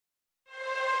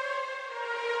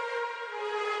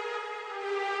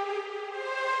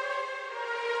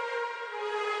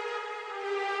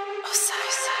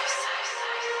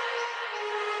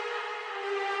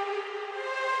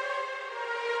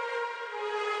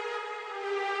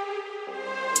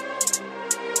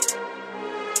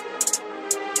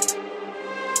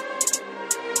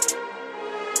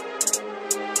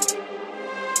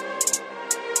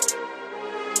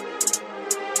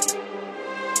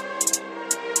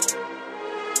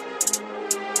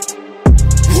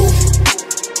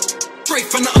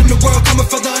Straight from the underworld, coming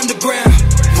for the underground.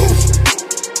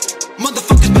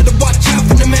 Motherfuckers better watch out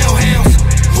for the male hounds.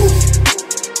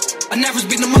 I never's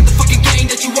been the motherfucking gang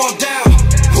that you all down.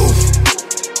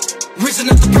 Risen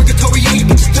up the purgatory, yeah, you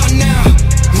bitches done now.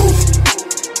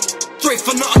 Straight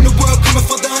from the underworld, coming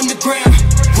for the underground.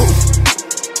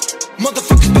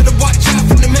 Motherfuckers better watch out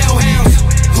for the male hounds.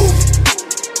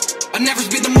 I never's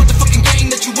been the motherfucking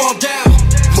gang that you all down.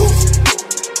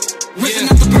 Risen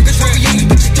up the purgatory, yeah, you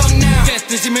bitches done now. Death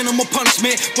is your minimal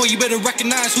punishment. Boy, you better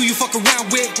recognize who you fuck around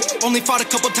with. Only fought a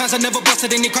couple times, I never busted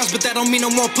any crimes, but that don't mean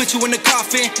I won't put you in the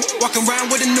coffin. Walking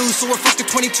around with a noose, so we're fucking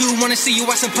 22. Wanna see you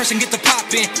as in person, get the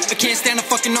poppin'. I can't stand a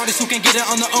fucking artist who can't get it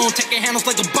on their own, taking handles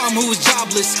like a bum who is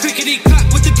jobless. Clickety clap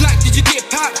with the Glock, did you get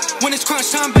popped? When it's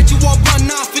crunch time, bet you all run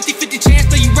off. 50-50 chance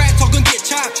that you rats all gonna get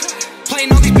chopped.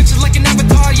 Playing all these bitches like an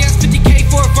avatar, yes, 50K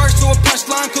for a verse or a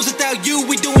punchline. Cause without you,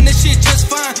 we doing this shit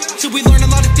just fine. So we learn a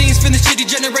lot of things from the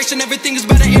shitty generation. Everything is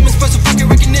better aim, it's for some fucking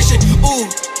recognition. Ooh,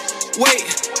 wait,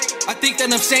 I think that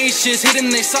I'm saying shit's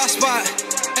hitting their soft spot.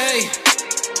 Ayy,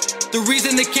 the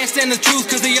reason they can't stand the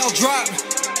truth cause they all drop.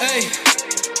 Ayy,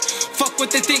 fuck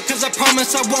what they think cause I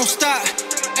promise I won't stop.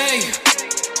 Ayy,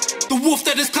 the wolf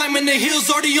that is climbing the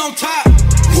hills already on top.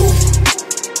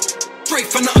 Straight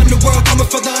from the underworld, coming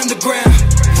for the underground.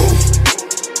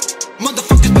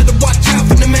 Motherfuckers better watch out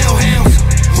for the male hounds.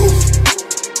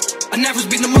 I never's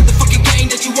been the motherfucking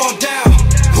gang that you all down.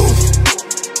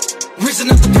 Risen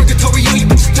up the purgatory, yeah, you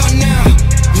bitches done now.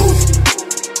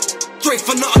 Straight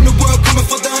from the underworld, coming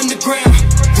for the underground.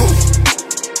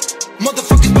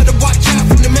 Motherfuckers better watch out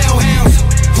for the male hounds.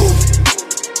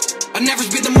 I never's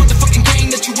been the motherfucking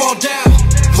gang that you all down.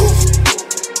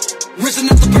 Risen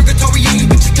up the purgatory, yeah, you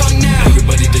bitches done now.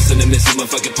 Everybody dissing and missing my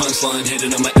fucking punchline.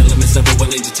 Hitting on my elements, everyone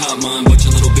leads to top mine. Bunch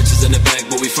of little bitches in the back,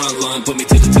 but we frontline. Put me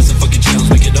to the test and fucking challenge,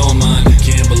 make it all mine.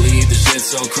 Can't believe this shit's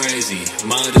so crazy.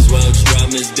 Might as well just drop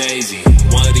Miss Daisy.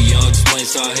 Why do y'all just plain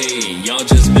start hating? Y'all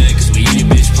just mad cause we eat your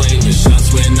bitch playlist.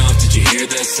 Shots went off, did you hear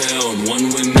that sound?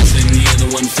 One went missing, the other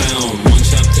one found. One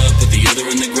chopped up, but the other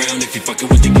in the ground. If you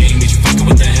fucking with the gang, means you fucking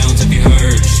with the hounds. Have you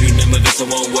heard? Shooting at my vest, it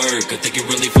won't work. I think you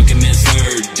really fucking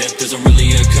misheard. Death doesn't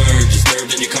really occur.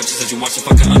 Disturbed in your conscience as you watch the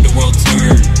fucking underworld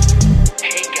turn.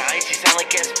 Hey guys, you sound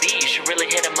like SB. You should really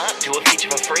hit him up, do a feature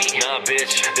for free. Nah,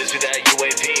 bitch, this be that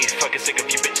UAV. Fucking sick of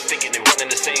you bitches thinking they're running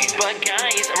the scene. But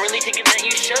guys, I'm really thinking that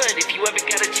you should. If you ever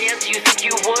got a chance, do you think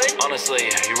you would? Honestly,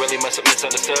 you really must have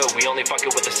misunderstood. We only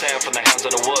fucking with the sound from the hounds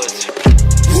in the woods.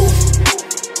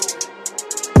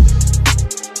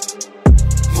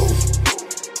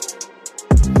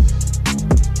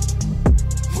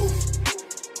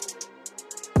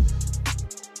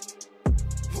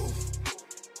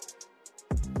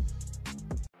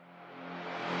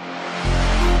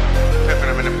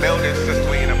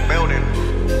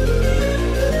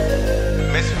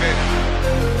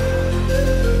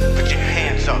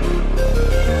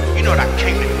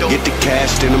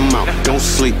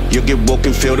 You'll get woke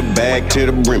and fill the bag to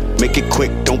the brim. Make it quick,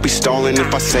 don't be stalling.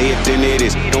 If I say it, then it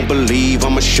is. Don't believe,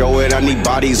 I'ma show it. I need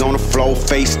bodies on the floor,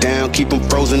 face down. Keep them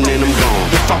frozen and I'm gone.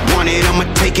 If I want it,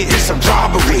 I'ma take it. It's a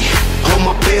robbery. All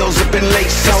my bills have been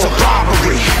late, so it's a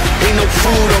robbery. Ain't no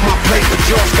food on my plate, but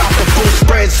yours got the full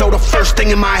spread. So the first thing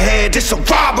in my head, it's a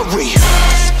robbery.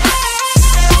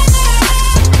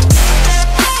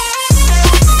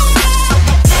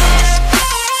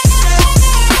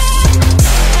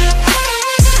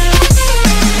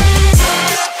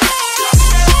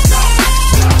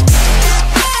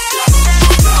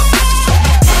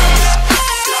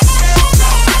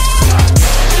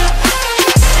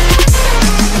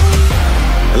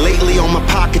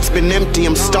 Been empty,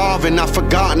 I'm starving, I've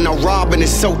forgotten how robbing is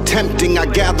so tempting. I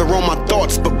gather all my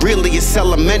thoughts, but really it's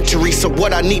elementary. So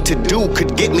what I need to do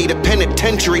could get me to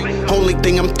penitentiary. Only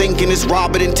thing I'm thinking is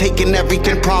robbing and taking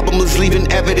everything. Problem is leaving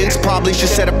evidence, probably should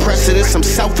set a precedence. I'm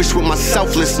selfish with my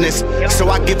selflessness, so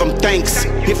I give them thanks.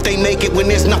 If they make it when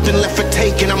there's nothing left for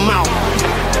taking, I'm out.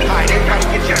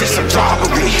 This a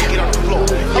robbery.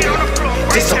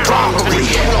 This a robbery.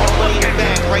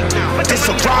 This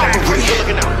a robbery.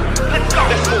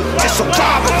 This a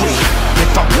robbery.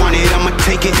 If I want it, I'ma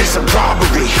take it. This a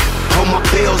robbery. All my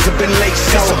bills have been late,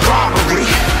 so it's a robbery.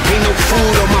 Ain't no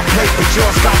food on my plate, but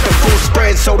yours got the full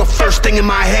spread. So the first thing in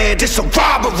my head, this a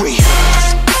robbery.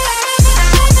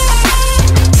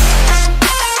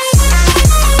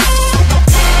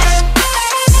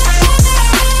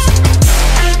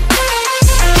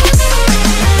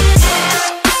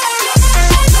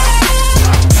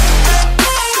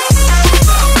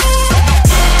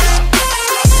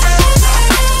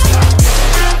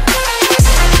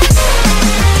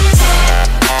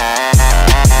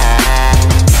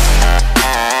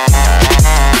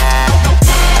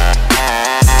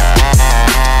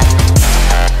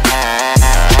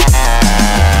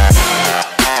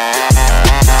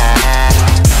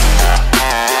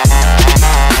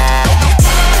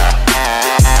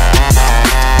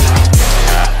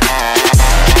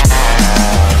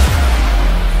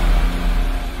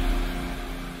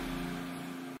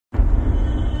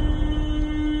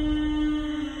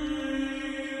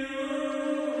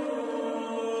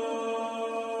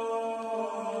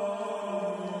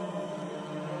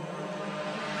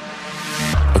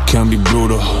 be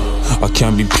brutal, I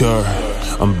can't be pure.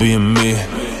 I'm being me,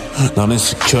 not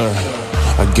insecure.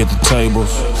 I get the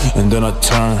tables, and then I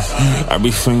turn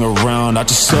everything around. I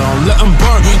just let them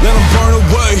burn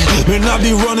away. Man, I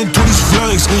be running through these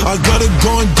flames. I gotta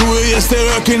go and do it, yes, they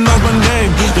recognize my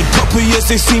name. The couple years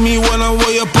they see me when I'm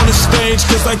way up on the stage.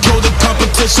 Cause I killed the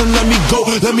competition, let me go,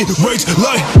 let me rage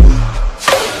like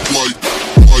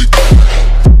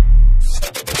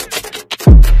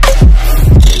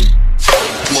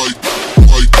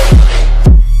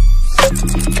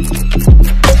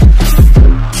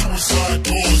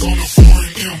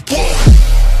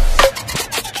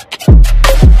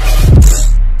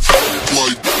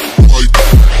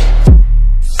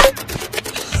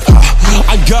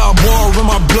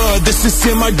this is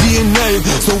in my DNA.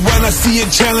 So when I see a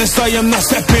challenge, I am not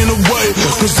stepping away.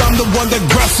 Cause I'm the one that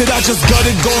grabs it, I just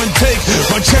gotta go and take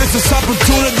my chances,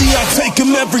 opportunity, I take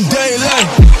them every day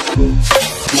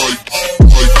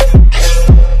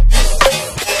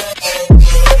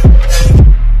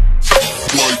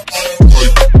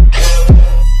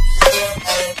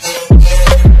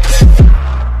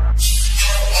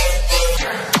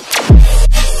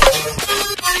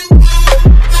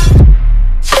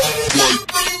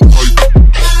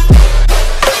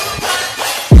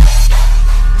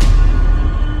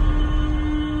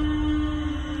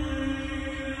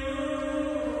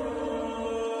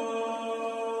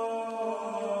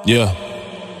yeah.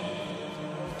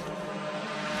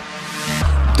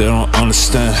 They don't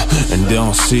understand and they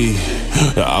don't see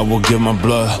that I will give my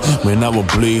blood, man, I will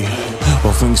bleed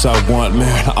for things I want,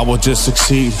 man, I will just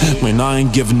succeed. Man, I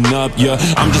ain't giving up, yeah.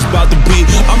 I'm just about to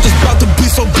be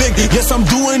so big. Yes, I'm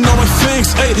doing all my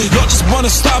things. Hey, y'all just wanna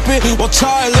stop it? Well,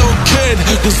 try, little kid.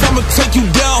 Cause I'ma take you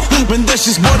down, man, that's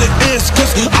just what it is.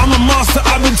 Cause I'm a monster,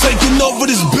 I've been taking over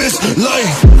this bitch,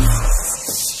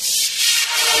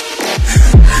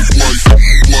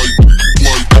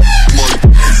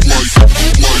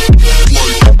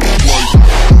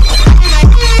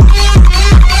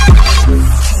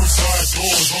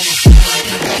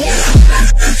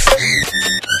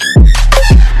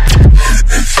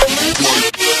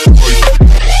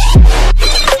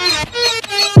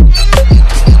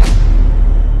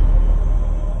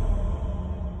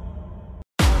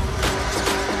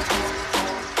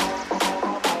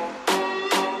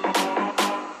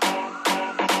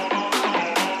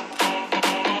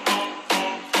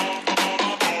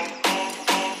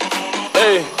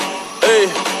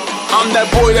 I'm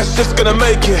that boy that's just gonna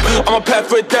make it. I'm a path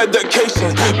for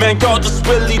dedication. Man, y'all just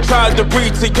really tried to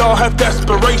breathe till y'all have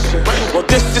desperation. Well,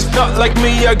 this is not like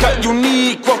me, I got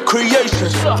unique raw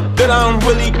creations that I'm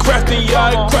really crafting,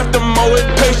 yeah, I craft them all with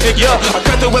patience. Yeah, I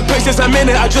craft it with patience, I'm in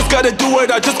it, I just gotta do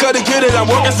it, I just gotta get it. I'm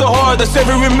working so hard, that's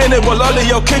every minute. While all of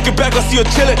y'all kicking back, I see you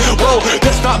chilling. Whoa,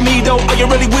 that's not me though, I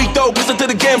ain't really weak though. Listen to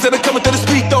the games that are coming to the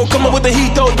speak though. Coming with the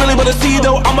heat though, really wanna see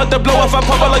though. I'm about to blow if I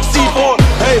pop out like C4.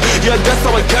 Hey, yeah, that's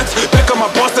how it gets. Back on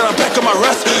my boss and I'm back on my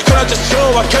rest. Can I just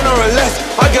chill? I cannot relax.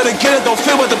 I gotta get it, don't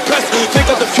feel with the best. Think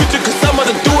of the future, cause I'm about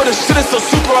to do it. This shit is so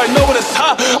super, I know it is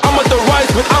hot. I'm at the rise,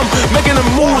 but I'm making the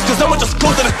moves, cause I'ma just go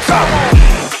to the top.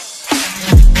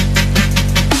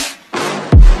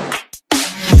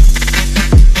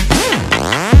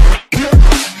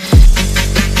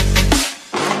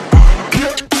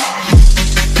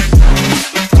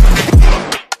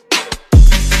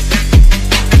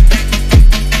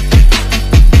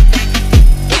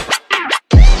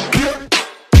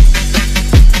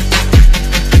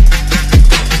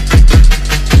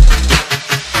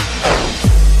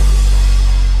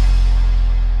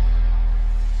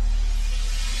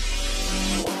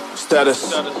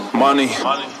 Status, money,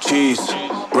 cheese,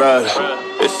 bread.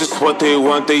 It's just what they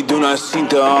want, they do not seem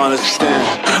to understand.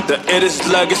 That it is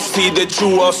legacy that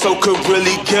you also could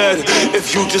really get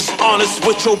if you just honest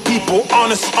with your people,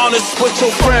 honest with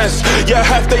your friends. Yeah,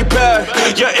 half they bad,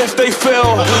 yeah, if they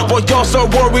fail. But y'all so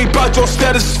worried about your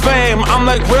status, fame. I'm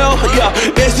like, real? Yeah,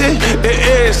 is it? It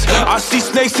is. I see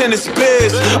snakes in this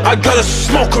biz, I gotta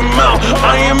smoke them out.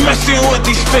 I ain't messing with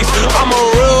these fakes, I'm a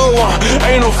real one,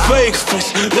 ain't no fake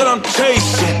face that I'm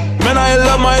chasing. Man, I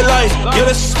love my life, yeah,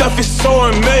 this stuff is so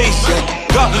amazing.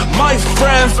 Got my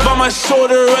friends by my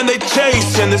shoulder and they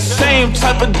chasing the same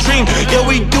type of dream. Yeah,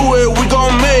 we do it, we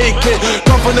gon' make it.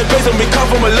 Come from the base and we come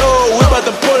from below. We about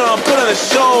to put on a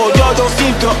show. Y'all don't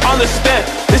seem to understand.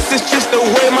 This is just the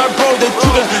way, my bro, that you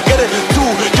can get it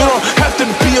too. You don't have to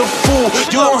be a fool,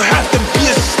 you don't have to be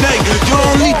a snake. You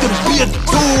don't need to be a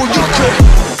tool, you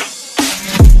can.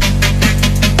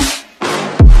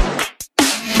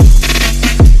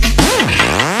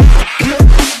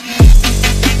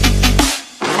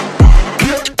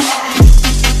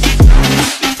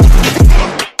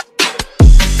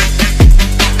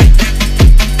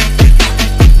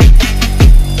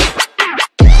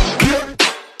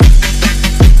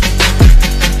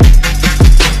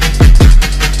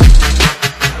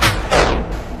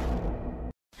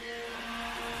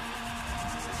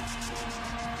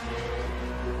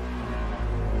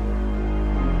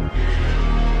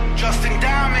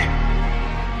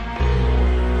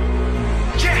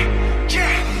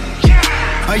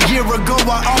 year ago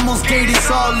I almost gave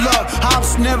this all up.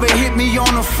 Hops never hit me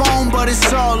on the phone, but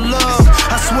it's all love.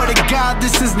 I swear to God,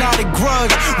 this is not a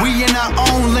grudge. We in our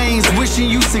own lanes, wishing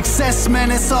you success, man,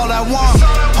 that's all I want.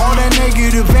 All that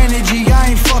negative energy,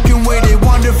 I ain't fucking with it.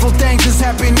 Wonderful things just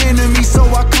happening to me, so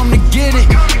I come to get it.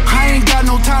 I ain't got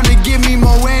no time to give me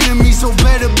more enemies, so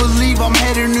better believe I'm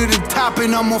heading to the top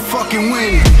and I'ma fucking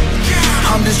win it.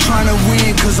 I'm just trying to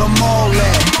win cause I'm all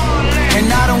that, and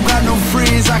I don't got no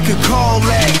friends I could call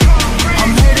that.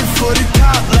 I'm headed for the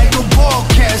top like a ball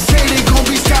cat. Say they gon'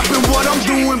 be stopping what I'm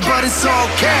doing, but it's all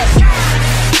cat.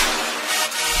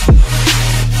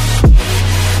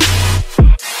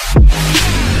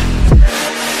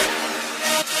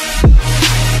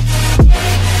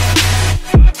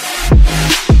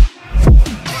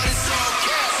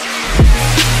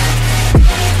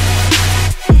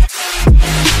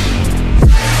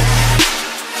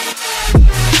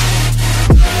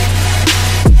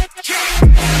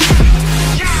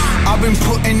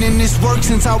 In this work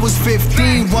since I was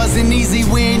 15. Wasn't easy,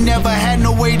 we ain't never had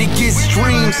no way to get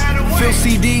streams. Fill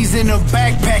CDs in a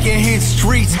backpack and hit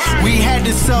streets. We had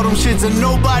to sell them shit so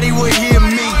nobody would hear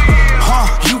me.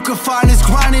 You can find us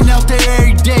grinding out there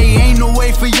every day. Ain't no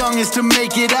way for youngins to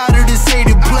make it out of this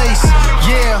hated place.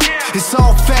 Yeah, it's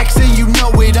all facts and you know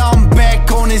it. I'm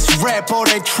back on this rap, all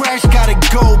that trash gotta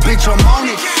go, bitch, I'm on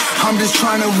it. I'm just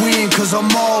trying to win cause I'm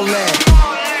all that,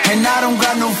 and I don't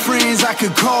got no friends I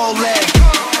could call that.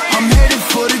 I'm headed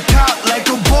for the top like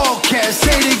a ball cat.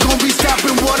 Say they gon' be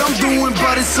stopping what I'm doing,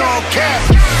 but it's all cap.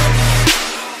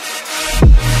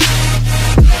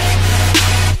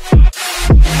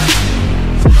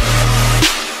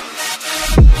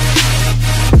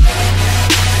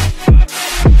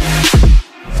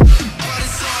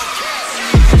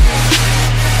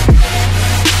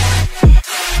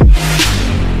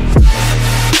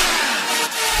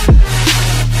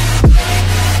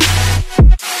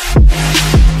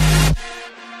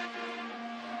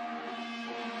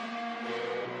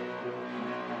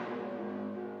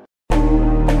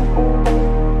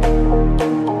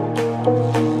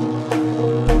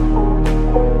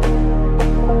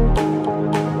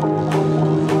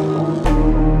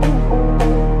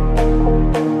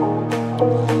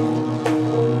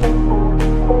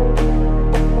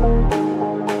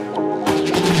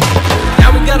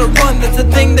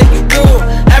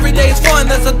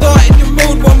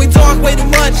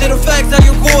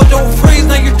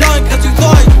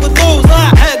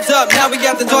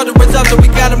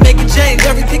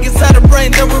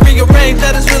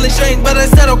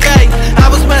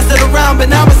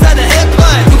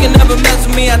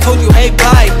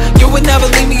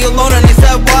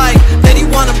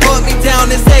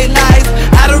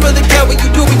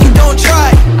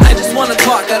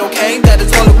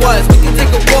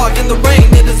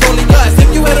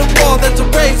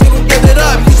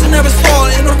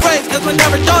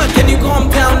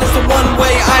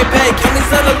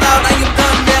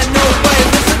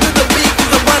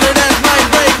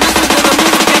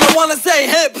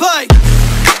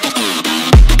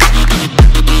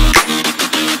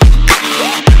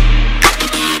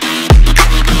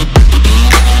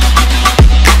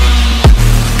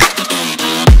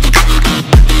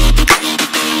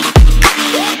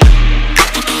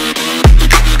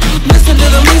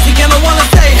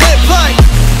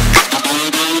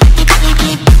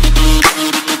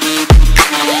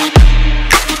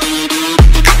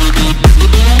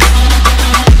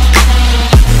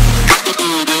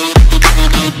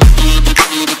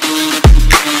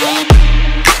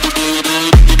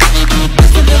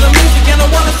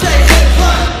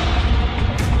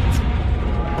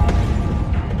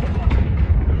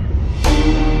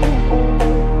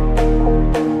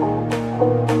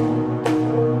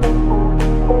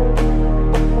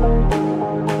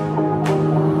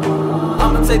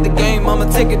 take the game,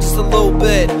 I'ma take it just a little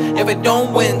bit. If it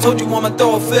don't win, told you I'ma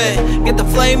throw a fit. Get the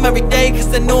flame every day, cause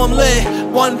they know I'm lit.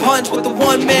 One punch with the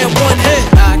one man, one hit.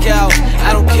 Knock out,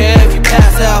 I don't care if you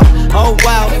pass out. Oh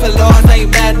wow, if I lost, now you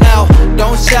mad now.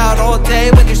 Don't shout all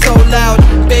day when you're so loud.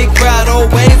 Big crowd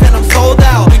always, and I'm sold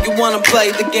out. Do you wanna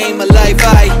play the game of life?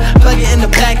 I plug it in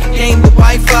the back, game the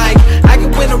Wi-Fi. I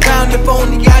can win around if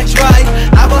only I tried.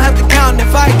 I will have to count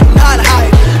if I do not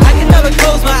hide. I can never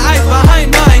close my eyes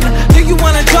behind mine. Do you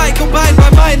wanna try, combine by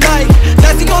my life?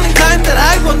 That's the only time that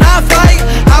I will not fight.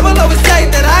 I will always say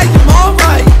that I am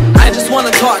alright. I just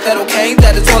wanna talk, that okay,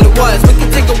 that is all it was. We can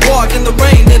take a walk in the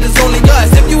rain, it is only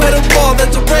us. If you hit a wall,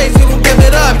 that's a race, you don't give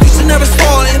it up. You should never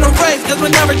stall in a race, cause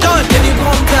we're never done. Can you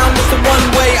calm down, it's the one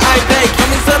way I beg. Can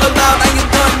we settle out, are you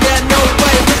done? Yeah, no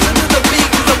way. Listen to the beat,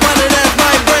 cause I want it as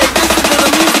my break. Listen to the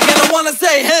music and I wanna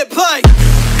say hit play.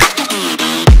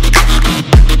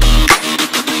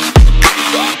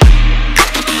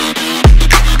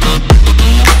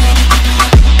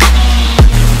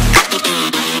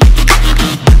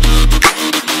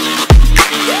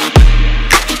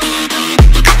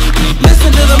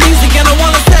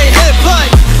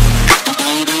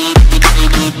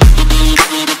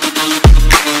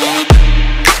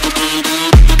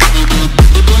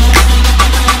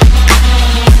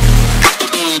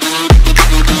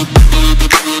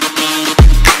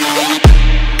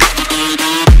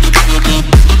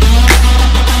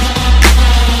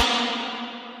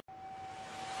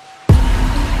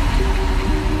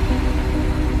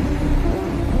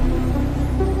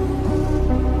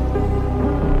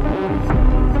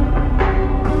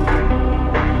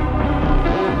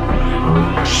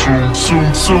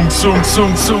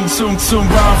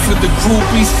 Rhyme for the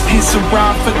groupies, hit some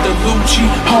rhyme for the Lucci.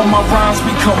 All my rhymes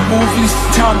become movies.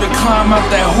 Time to climb out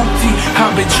that hoopty.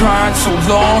 I've been trying so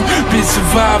long, been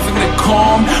surviving the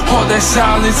calm. All that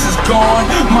silence is gone,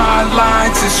 my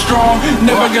alliance is strong.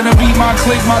 Never gonna beat my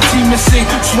clique, my team is sick.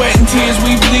 Sweat and tears,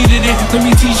 we bleeded it. Let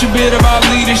me teach a bit about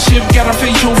leadership. Gotta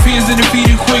face your fears and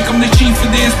defeat it quick. I'm the chief of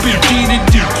this, been cheated.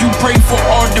 You pray for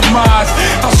our demise.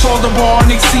 I saw the bar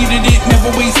and exceeded it,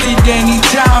 never wasted any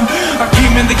time. I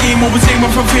came in the game, I was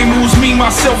aiming for fame. It was me,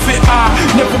 myself, and I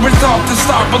never resolved to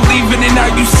stop believing. And now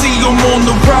you see I'm on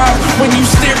the rise. When you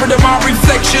stare at my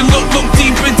reflection, look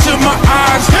deep into my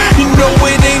eyes. You know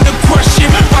it ain't a question.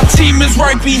 My team is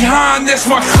right behind, that's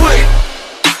my clique.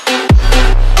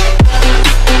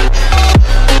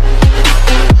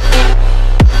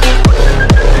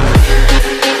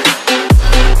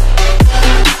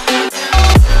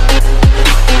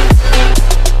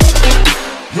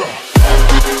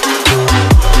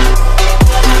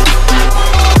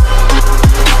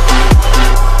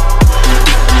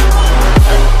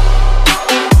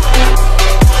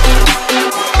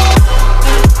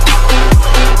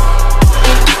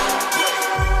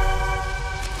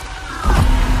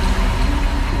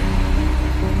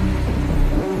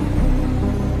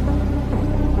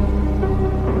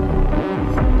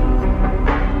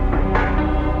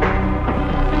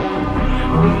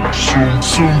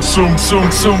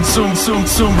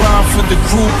 Rhyme for the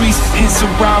groupies, hit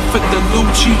some rhyme for the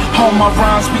Lucci. All my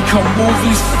rhymes become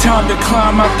movies. Time to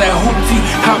climb out that hoopty.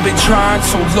 I've been trying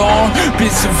so long, been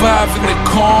surviving the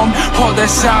calm. All that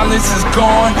silence is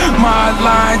gone, my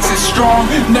alliance is strong.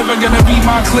 Never gonna beat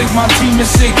my clique, my team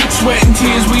is sick. Sweat and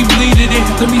tears, we bleeded it.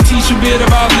 Let me teach a bit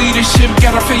about leadership.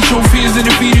 Gotta face your fears and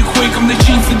defeat it quick. I'm the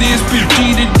chief of this, been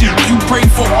cheated. You pray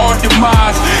for our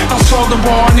demise. I saw the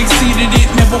bar and exceeded it,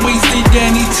 never wasted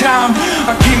any time.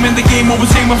 I came in the game, I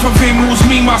was aiming for fame. It was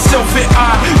me, myself, and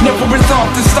I never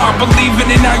resolved to stop believing.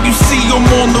 And now you see I'm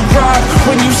on the rise.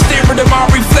 When you stare at my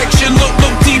reflection, look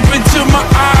deep into my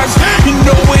eyes. You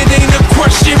know it ain't a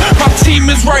question. My team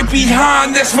is right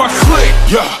behind, that's my clique.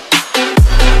 Yeah.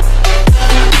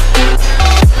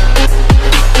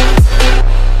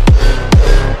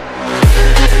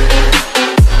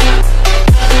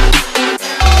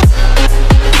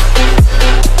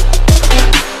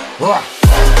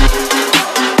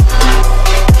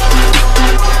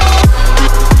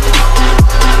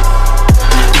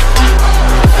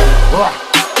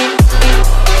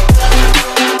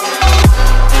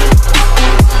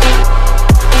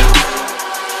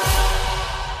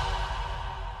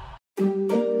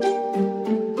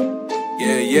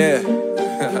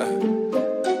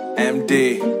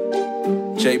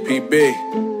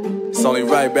 It's only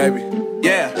right, baby.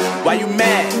 Yeah, why you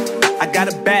mad? I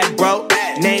got a bag, bro.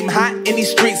 Name hot in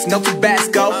these streets, no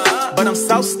Tabasco. But I'm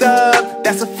so stuck,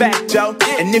 that's a fact, yo.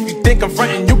 And if you think I'm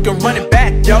frontin', you can run it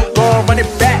back, yo. Go on, run it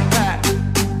back.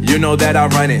 You know that I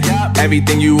run it.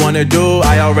 Everything you wanna do,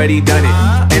 I already done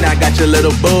it. And I got your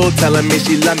little boo telling me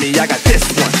she love me. I got this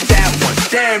one, that one.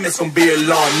 Damn, it's gonna be a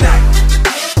long night.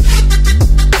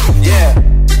 Yeah.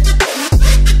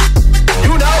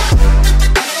 You know.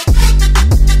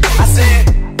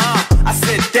 I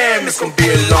said, damn, it's gonna be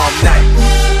a long night.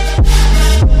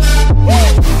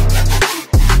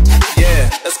 Yeah,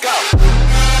 let's go.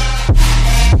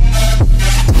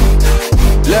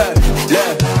 Look.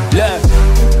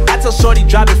 I tell shorty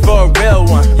drop it for a real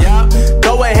one.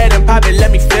 Go ahead and pop it,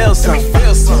 let me feel some.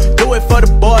 Do it for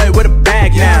the boy with a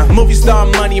bag now. Movie star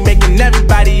money making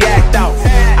everybody act out.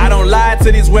 I don't lie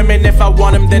to these women, if I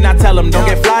want them then I tell them. Don't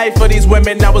get fly for these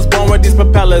women, I was born with these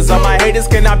propellers. All my haters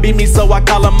cannot beat me, so I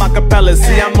call them acapellas.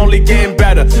 See, I'm only getting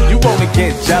better, you only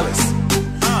get jealous.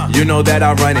 You know that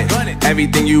I run it.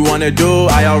 Everything you wanna do,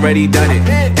 I already done it.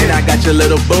 And I got your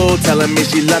little boo telling me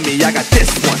she love me. I got this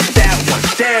one, that one.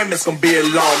 Damn, it's gonna be a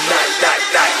long night.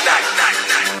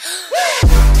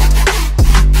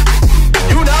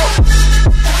 You know,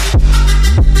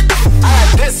 I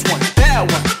got this one,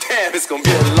 that one. Damn, it's gonna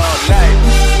be a long night.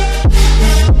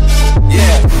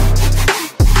 Yeah.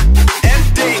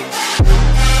 MD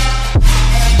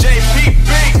JPB.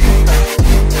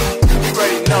 You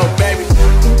already know, baby.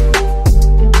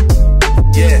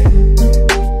 Yeah.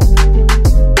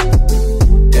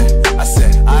 I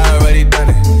said I already done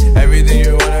it. Everything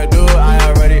you wanna do, I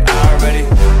already.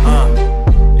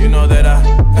 You know that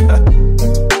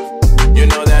you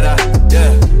know that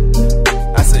yeah.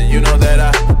 I said you know that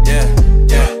yeah.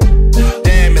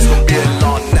 Damn, it's gonna be a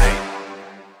long night.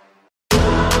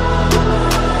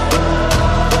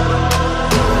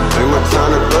 Ain't my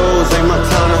time to lose, ain't my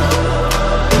time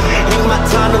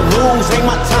to lose, ain't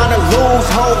my time to lose,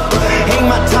 hope. Ain't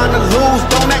my time to lose,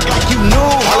 don't act like you knew.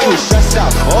 All you stressed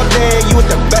out, all day, you at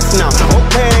the best now.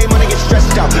 Okay, money get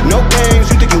stressed out, no games,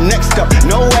 you think you next up.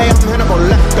 No way, I'm Hannibal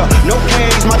Lecter, no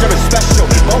cage, my job is special.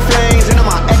 Both lanes, into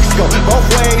my ex-go, both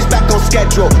ways, back on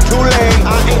schedule. Too late,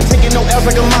 I ain't taking no L's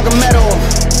like a Magomedo.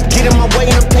 Get in my way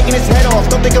and I'm taking his head off.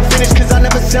 Don't think I'm finished cause I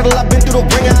never settle. I've been through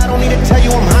the ringer, I don't need to tell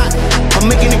you I'm hot. I'm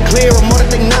making it clear, I'm more than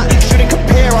they not. Shouldn't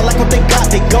compare, I like what they got.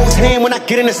 They goes hand when I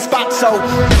get in the spot, so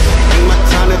ain't my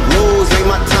time to lose, ain't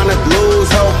my time to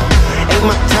lose, ho. Ain't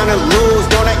my time to lose,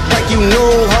 don't act like you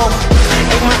knew, ho.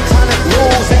 Ain't my time to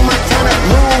lose, ain't my time to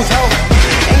lose, ho.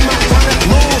 Ain't my time to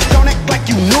lose, don't act like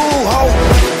you knew, ho.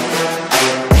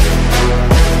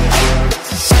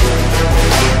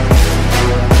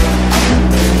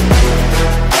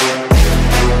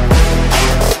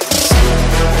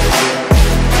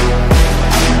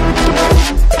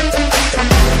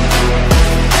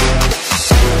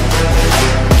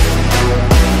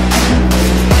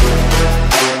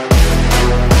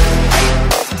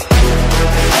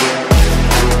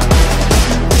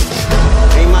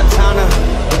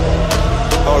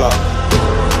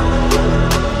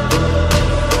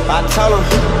 Tell 'em,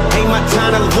 ain't my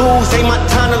time to lose, ain't my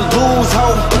time to lose, ho.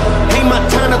 Ain't my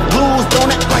time to lose, don't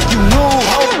act like you knew,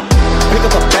 ho. Pick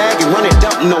up a bag and run it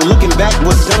up, no looking back,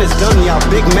 what's done is done. Y'all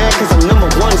big mad cause I'm number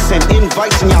one, send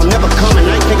invites and y'all never coming.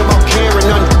 I ain't think about caring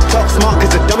none, talk smart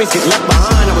cause the dummies get left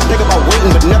behind. I was thinking about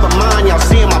waiting but never mind, y'all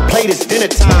seeing my plate, it's dinner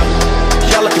time.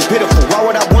 Y'all looking pitiful, why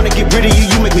would I wanna get rid of you?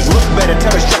 You make me look better,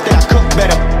 tell the chef that I cook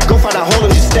better. Go find a hole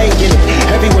and just stay in it.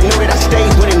 Everyone know that I stay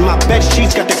winning, my bed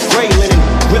sheets got the gray linen.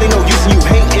 Really no use in you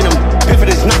hating them. Pivot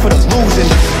is not for the losing.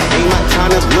 Ain't my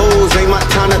time to lose, ain't my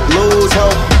time to lose, ho.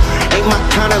 Ain't my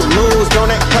time to lose, don't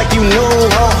act like you knew,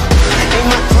 ho. Ain't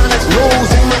my time to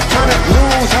lose, ain't my time to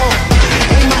lose, ho.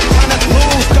 Ain't my time to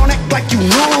lose, don't act like you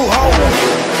knew, ho.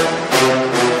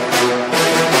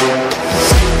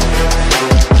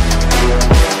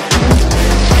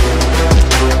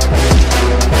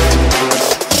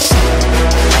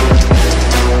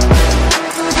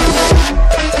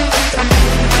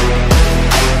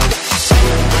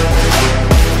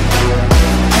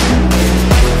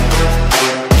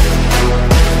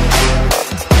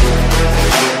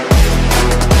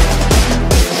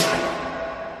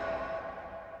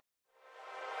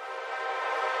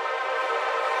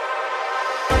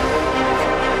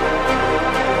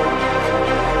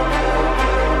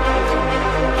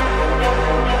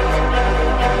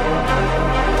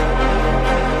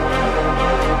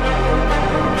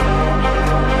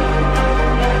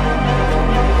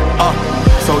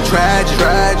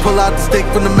 Pull out the stick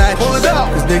from the mattress.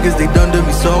 Cause niggas, they done to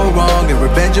me so wrong. And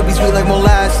revenge will be sweet like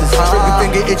molasses. Trigger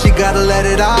finger itchy, gotta let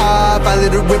it off. I let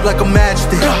it rip like a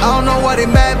matchstick. I don't know what they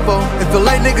mad for. And feel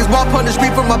like niggas want punish me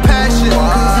for my passion.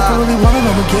 Cause if I really want it,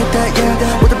 I'ma get that,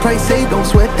 yeah. What the price say, don't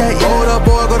sweat that, yeah. Hold up,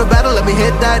 boy, go to battle, let me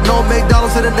hit that. No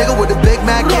McDonald's to the nigga with a Big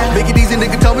Mac, yeah. Make it easy,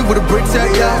 nigga, tell me where the bricks at,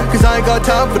 yeah. Cause I ain't got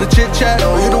time for the chit chat.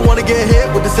 You don't wanna get hit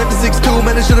with the 7.62,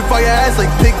 man, it should've fire your ass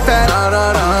like pig fat.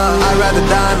 I'd rather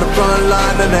die in the front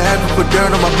line than to ever put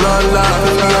dirt on my bloodline.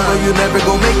 Cause we all know you never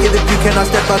gon' make it if you cannot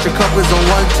step out your comfort zone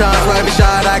one time. So every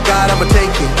shot I got, I'ma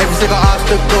take it. Every single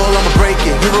obstacle, I'ma break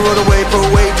it. You been run away for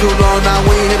way too long. Now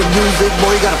when you hear the music,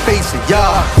 boy, you gotta face it,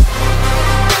 yeah.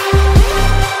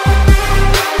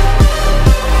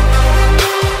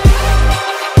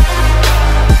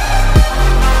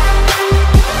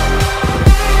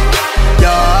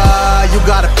 You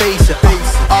gotta face it,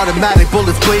 automatic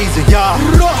bullets blazing, yeah.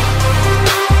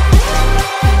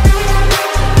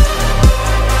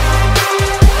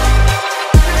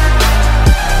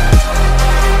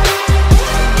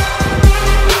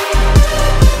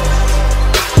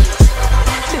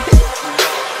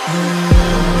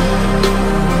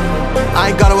 I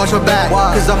ain't gotta watch my back.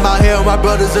 Why? Cause I'm out here with my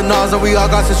brothers and all, and we all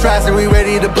got some straps and we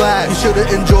ready to blast. You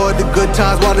should've enjoyed the good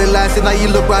times while they lasted. Now you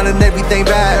look around and everything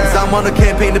bad. Cause I'm on a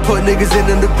campaign to put niggas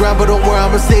in the ground, but don't worry,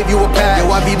 I'ma save you a pack. Yo,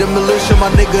 I be the militia,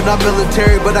 my nigga, not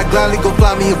military, but I gladly go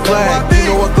fly me a flag.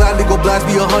 You know I gladly go blast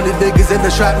me 100 niggas, and the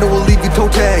shrapnel will leave you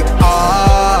toe tagged.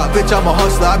 Bitch, I'm a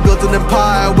hustler, I built an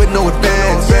empire with no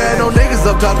advance. Yeah, no niggas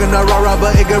up talking that rah-rah,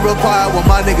 but it get real quiet when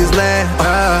my niggas land.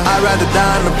 I'd rather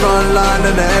die in the front line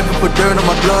than to ever put dirt on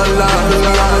my bloodline. Cause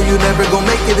I know you never gon'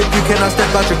 make it if you cannot step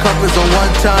out your comfort zone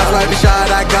one time. So every shot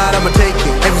I got, I'ma take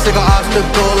it. Every single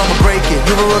obstacle, I'ma break it.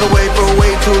 You been run away for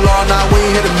way too long. Now when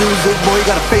you hear the music, boy, you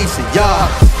gotta face it,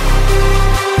 yeah.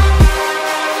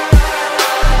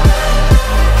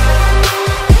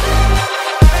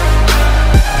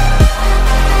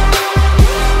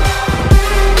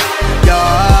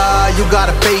 You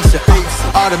gotta face it,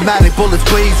 automatic bullets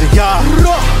blazing, yeah.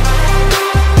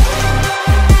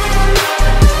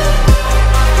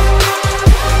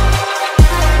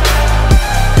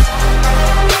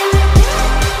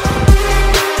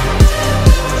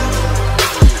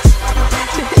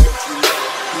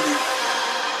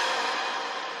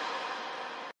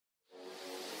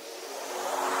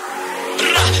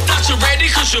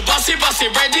 cause you boss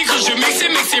it ready, cause you mix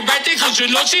it ready, cause you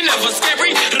know she never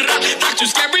scary. That you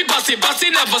scary, boss it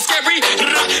never scary.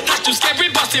 That you scary,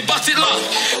 boss it look.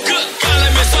 Good God,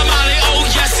 let me somebody, oh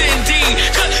yes indeed.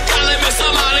 Good God, let me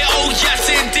somebody, oh yes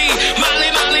indeed.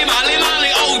 Molly, Molly, Molly,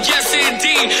 Molly, oh yes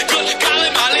indeed. Good God,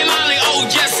 Molly, Molly, oh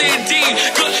yes indeed.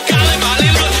 Good God,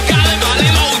 Molly, good God, Molly,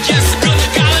 oh yes. Good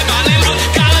God, Molly, good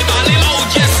God, Molly, oh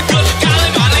yes. Good God,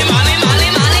 Molly, Molly,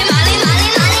 Molly, Molly, Molly, Molly,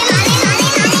 Molly, Molly,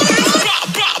 Molly.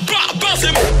 Boss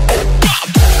it.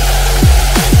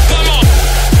 Come on.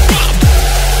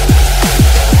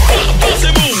 Boss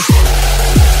it, move.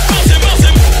 Boss it, boss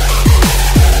it.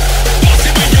 Boss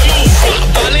it when you move.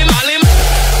 Molly, Molly.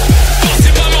 Boss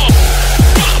it, come on.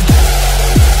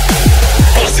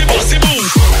 Boss it, boss it, move.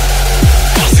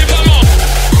 Boss it, come on.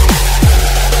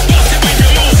 Boss it when you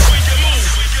move.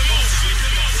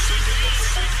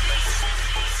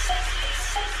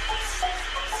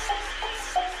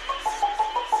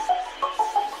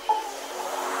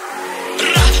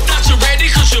 That you ready,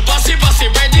 cause you boss it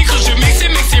ready, cause you mix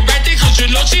it ready, cause you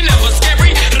know she never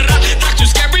scary. That you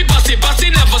scary, boss it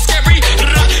never scary.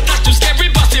 That you scary,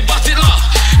 boss it look.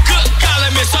 Good God,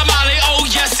 let me somebody, oh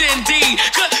yes indeed.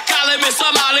 Good God, let me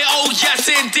somebody, oh yes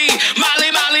indeed. Molly,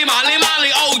 Molly, Molly,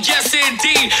 Molly, oh yes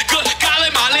indeed. Good God,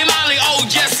 Molly, Molly, oh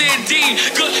yes indeed.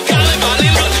 Good God, Molly,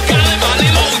 good God, Molly,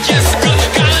 oh yes. Good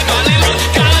God, Molly, good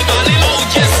God, Molly, oh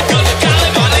yes. Good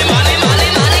God, Molly, Molly, Molly,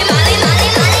 Molly, Molly,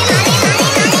 Molly, Molly, Molly,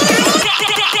 Molly.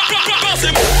 Boss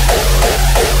it.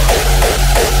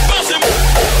 Boss it.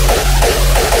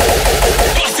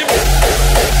 Boss it.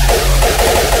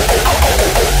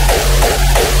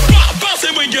 Boss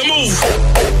it when you move.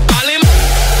 Molly.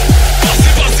 Boss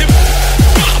it, boss it.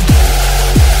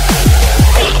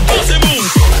 Boss it, move.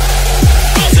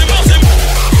 Boss it, boss it.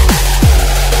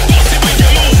 Boss it when you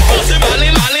move. Boss it, Molly,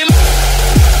 Molly.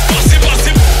 Boss it, boss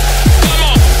it. Come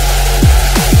on.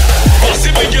 Boss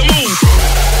it when you move.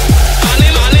 Molly,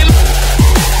 Molly.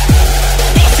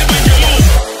 Boss it when you move.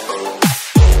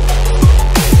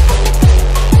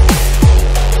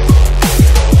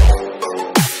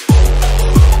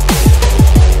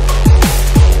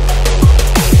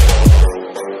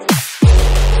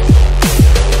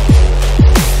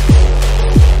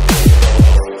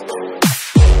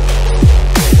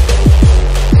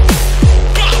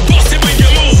 Boss it when you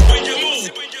move. When you move.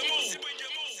 When you move. When you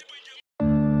move.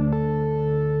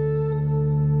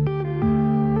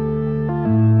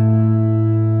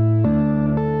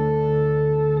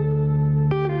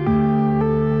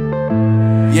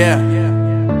 Yeah.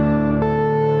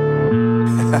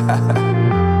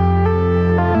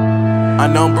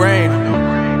 Unknown Brain,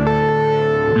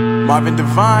 Marvin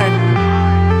Devine.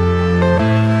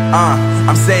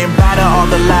 I'm saying bye to all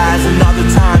the lies and all the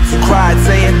times you cried,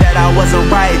 saying that I wasn't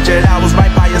right, yet I was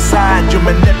right by your side. You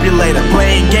manipulator,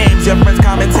 playing games, your friends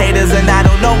commentators, and I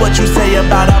don't know what you say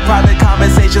about our private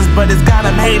conversations, but it's got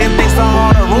them hating. Thanks to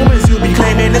all the rumors you be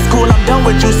claiming. It's cool, I'm done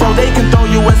with you, so they can throw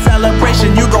you a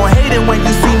celebration. You gon' hate it when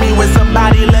you see me with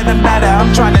somebody living better.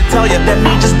 I'm trying to tell you that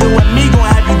me just doing me gon'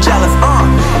 have you jealous.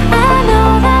 I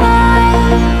know that I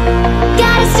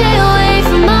gotta stay away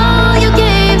from all your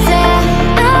games, yeah.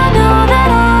 I know that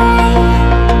I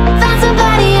found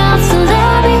somebody else to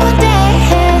love me one day,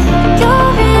 yeah.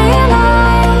 You'll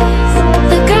realize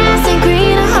the grass ain't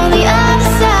greener on the other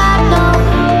side, no.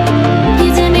 You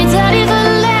did me dirty for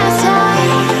the last time,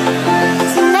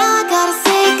 so now I gotta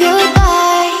say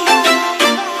goodbye.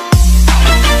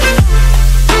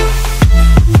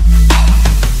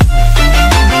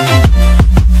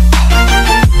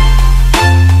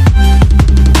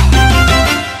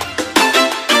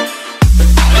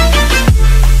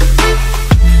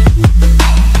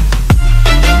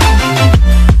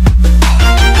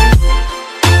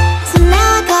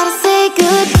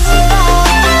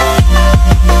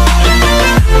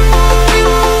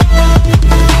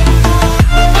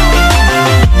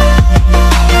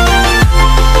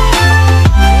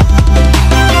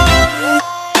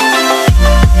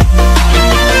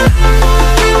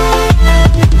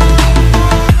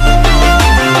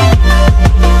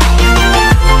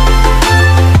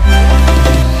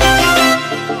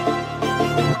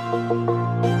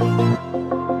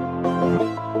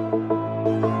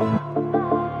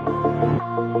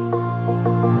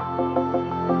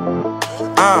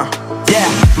 Yeah,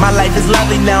 my life is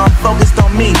lovely now, I'm focused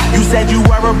on me. You said you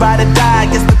were about to die, I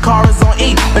guess the car is on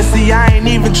E. But see, I ain't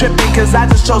even tripping, cause I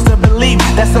just chose to believe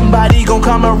that somebody gon'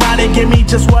 come around and give me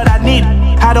just what I need.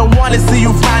 I don't wanna see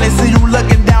you flying, see you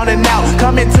looking down and out,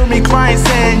 coming to me crying,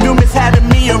 saying you miss having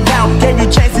me around. Gave you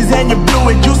chances and you blew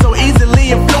it, you so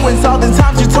easily influenced. All the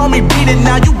times you told me beat it,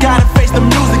 now you gotta face the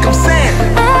music, I'm saying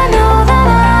I know that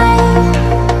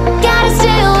I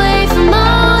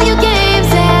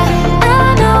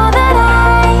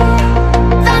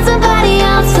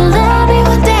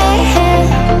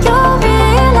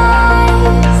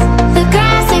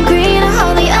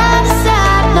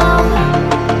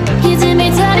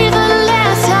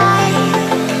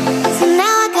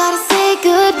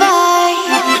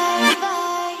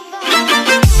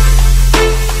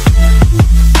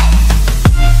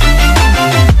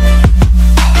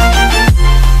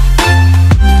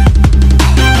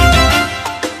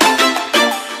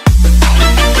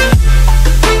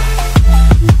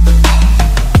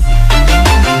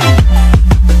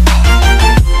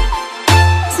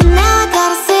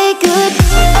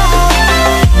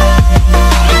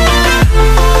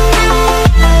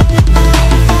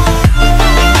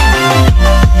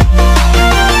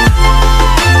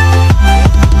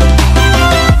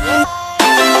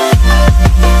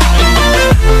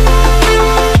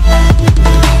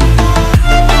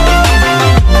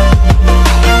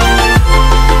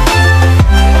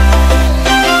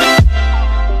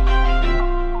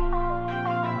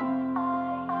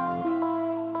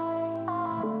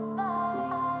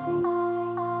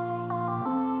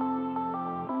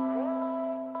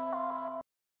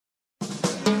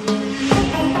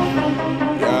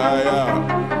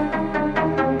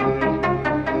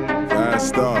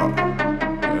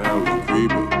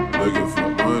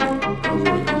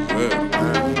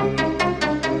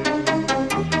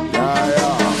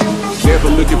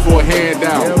looking for a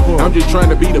handout. I'm just trying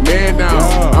to be the man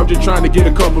now. I'm just trying to get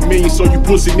a couple million so you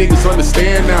pussy niggas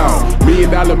understand now. $1 million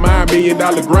mind, $1 million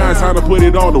grind, time to put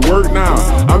it all to work now.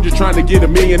 I'm just trying to get $1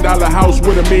 million house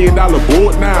with $1 million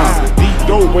board now. Deep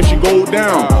dope when she go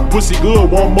down. Pussy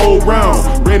good, one more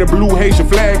round. Red and blue Haitian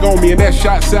flag on me and that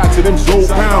shots out to them Zoe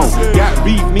pounds. Got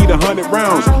beef, need 100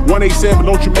 rounds. 187,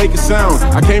 don't you make it sound.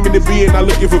 I came in the bed, not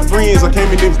looking for friends. I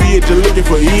came in the bed, just looking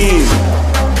for ends.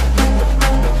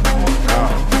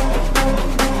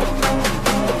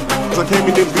 I came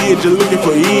in the bed, just looking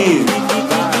for ends.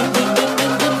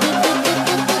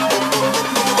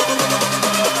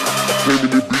 Came in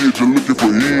the bed, just looking for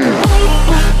ends.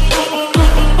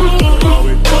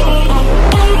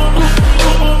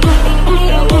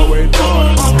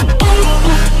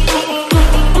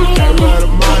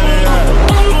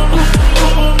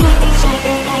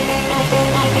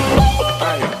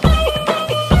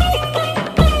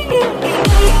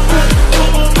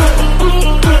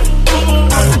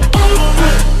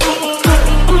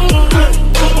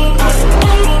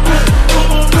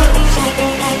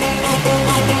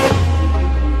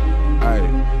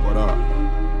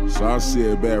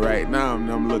 Sit back right now,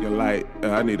 I'm looking like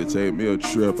I need to take me a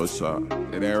trip or something.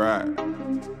 Ain't that right? You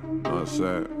know what I'm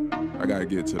saying? I gotta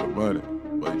get to the money.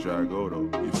 But you try to go though.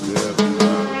 You feel me?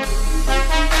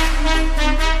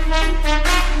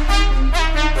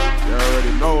 You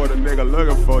already know what a nigga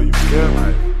looking for, you feel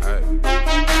me?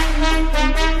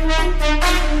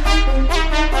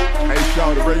 Hey,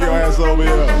 shawty, bring your ass over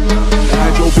here.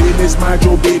 Mind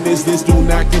your business, this do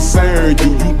not concern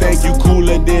you. You think you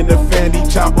cooler than the Fanny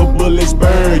chopper, bullets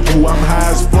burn you. I'm high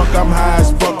as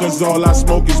fuck, cause all I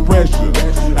smoke is pressure.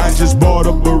 I just bought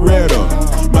a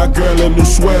Beretta, my girl a new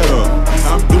sweater.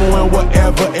 I'm doing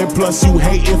whatever, and plus you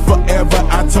hating forever.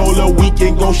 I told her we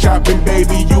can go shopping,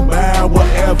 baby, you buy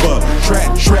whatever.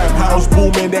 Trap house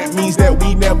booming, that means that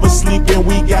we never sleeping.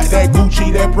 We got that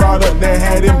Gucci, that product that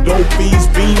had them dope fiends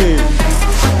beaming.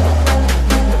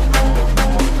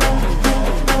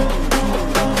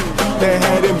 That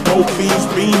had them dope fiends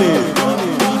beaming.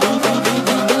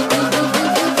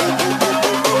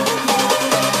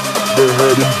 That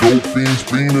had them dope fiends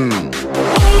beaming.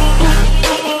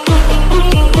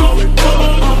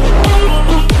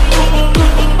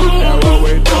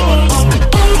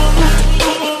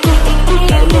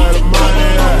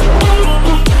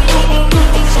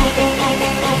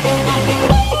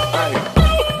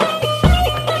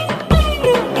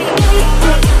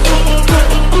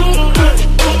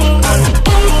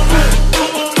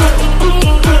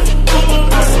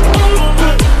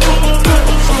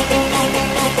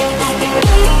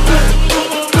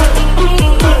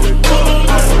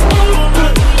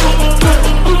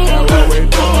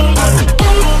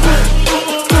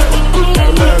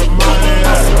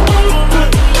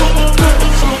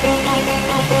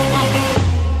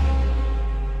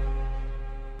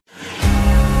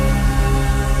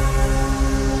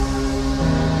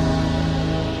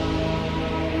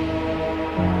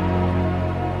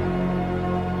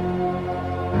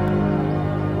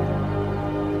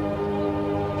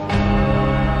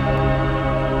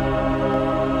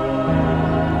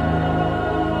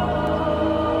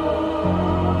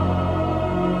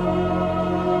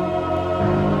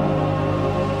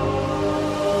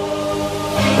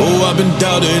 I've been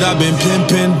doubted, I've been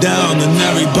pinned down, and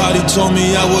everybody told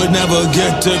me I would never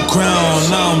get the crown.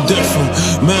 Now I'm different,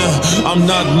 man, I'm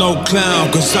not no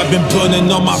clown, cause I've been putting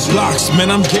on my blocks,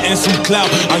 man, I'm getting some clout.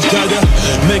 I gotta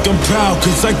make them proud,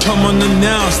 cause I come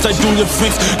unannounced. I do the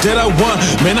things that I want,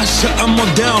 man, I shut them all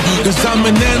down, cause I'm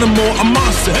an animal, a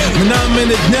monster, man, I'm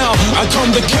in it now. I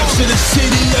come to capture the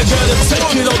city, I gotta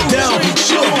take it all down.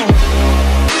 Sure.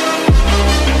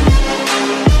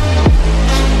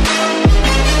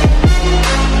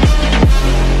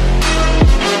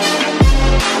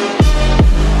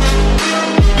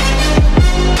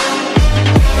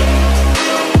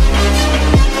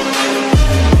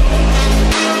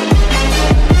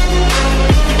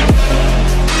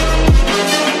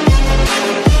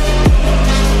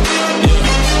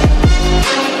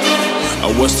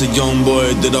 Was the young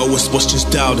boy that always was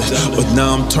just doubted, but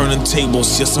now I'm turning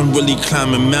tables, yes I'm really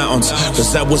climbing mountains,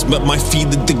 cause I was met my feet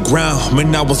at the ground,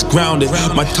 man I was grounded,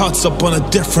 my thoughts up on a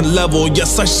different level,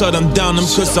 yes I shut them down them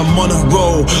cause I'm on a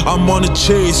roll, I'm on a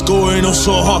chase, going on so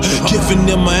hard, giving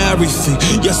them my everything,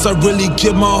 yes I really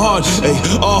give my heart, hey,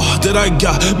 all that I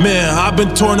got, man I've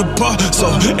been torn apart, so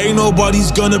ain't nobody's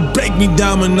gonna break me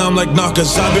down, and I'm like nah,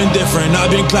 cause I've been different,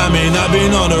 I've been climbing, I've been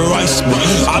on the rise,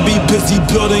 I be busy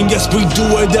building, yes we do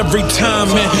it every time,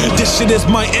 man. This shit is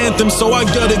my anthem, so I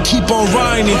gotta keep on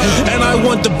rhyming. And I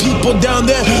want the people down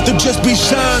there to just be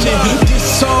shining. This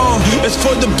song is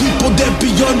for the people that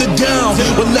be on the down.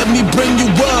 Well, let me bring you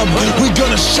up, we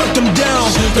gonna shut them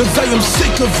down. Cause I am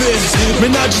sick of it,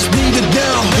 man, I just need it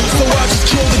down. So I just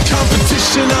kill the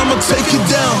competition, I'ma take it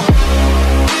down.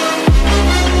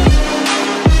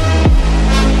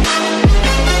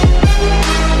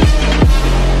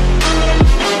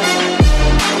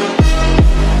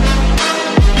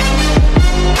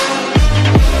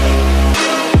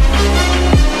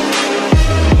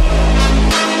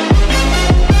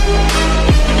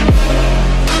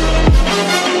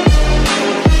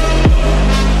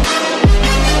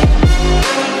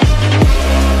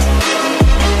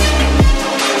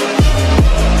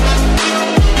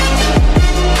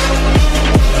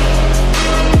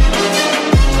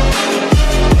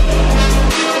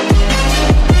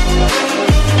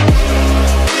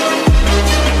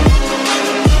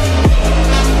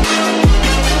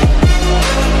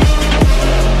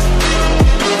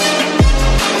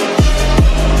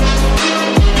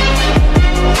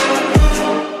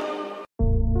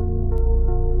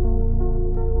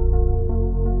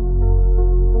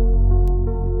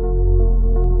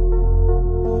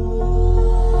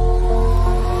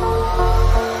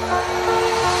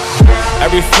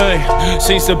 Everything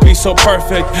seems to be so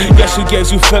perfect. Yeah, she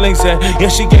gives you feelings and yeah,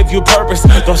 she gave you purpose.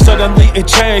 Though suddenly it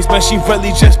changed, man, she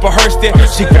really just rehearsed it.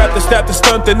 She grabbed the staff to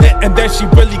stunt in it and then she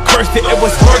really cursed it. It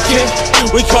was working,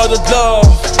 we called it love,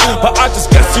 but I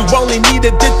just guess you only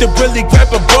needed it to really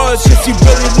grab a buzz. Yeah, she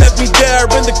really left me there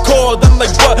in the cold. I'm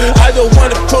like, what? I don't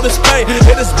wanna feel this pain.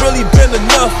 It has really been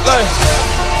enough, like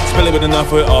it's really been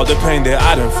enough with all the pain that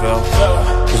I done felt.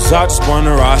 Cause I just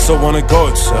wanna rise, so wanna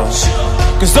go excel.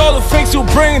 Cause all the things you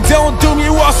bring, they don't do me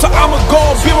well. So I'ma go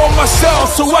and build on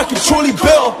myself so I can truly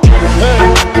build.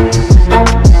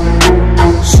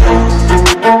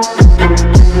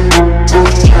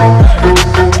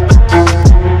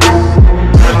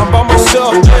 I'm by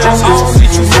myself, man, I don't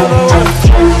need you none of it.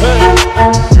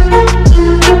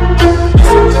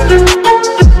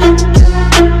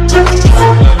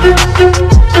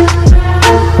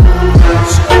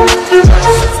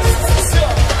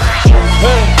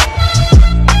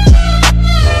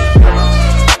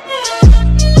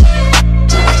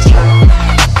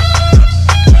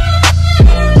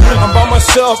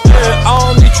 Yeah, I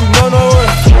don't need you none of it.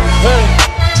 Hey.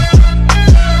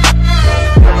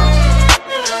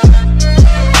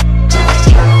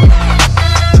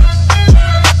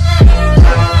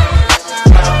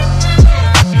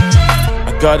 I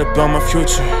gotta build my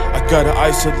future, I gotta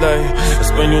isolate.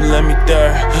 It's when you let me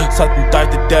there, something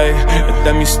died today. It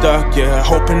let me stuck, yeah,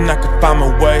 hoping I could find my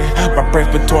way. My brain's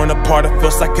been torn apart, it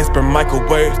feels like it's been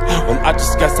microwaved. Well, I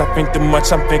just guess I think too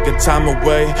much, I'm thinking time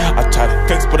away. I try to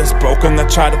fix but it's broken, I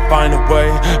try to find a way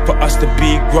for us to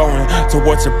be growing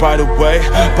towards a brighter way.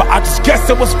 But I just guess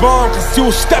it was wrong, cause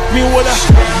you stepped me with a,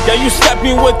 yeah, you stepped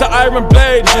me with the iron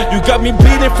blade. You got me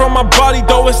bleeding from my body,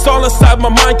 though it's all inside my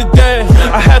mind today.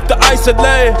 I have to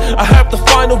isolate, I have to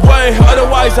find a way.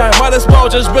 Otherwise I might as well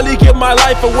just really give my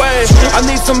life away. I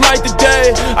need some light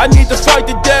today, I need to fight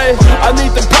today. I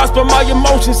need to prosper my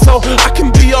emotions so I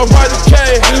can be alright,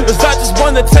 okay. Cause I just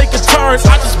wanna take a turn,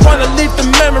 I just wanna leave the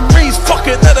memories, fuck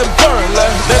it, let it burn.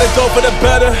 Let it go for the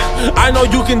better, I know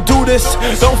you can do this.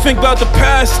 Don't think about the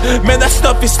past, man, that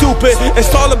stuff is stupid.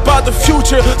 It's all about the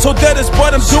future, so that is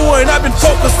what I'm doing. I've been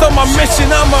focused on my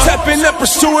mission, I'ma tap in and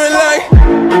pursue it like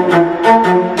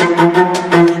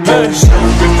hey.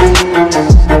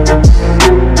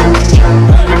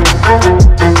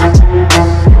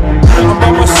 I'm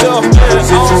by myself, man, I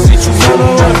don't need you none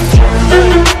of it.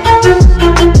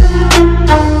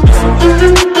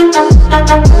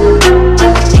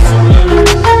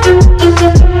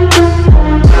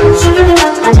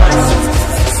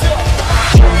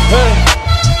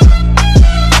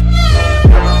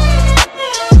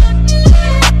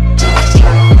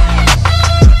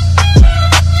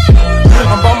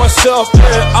 I'm by myself,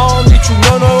 man, I don't need you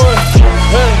none of it.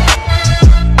 Hey.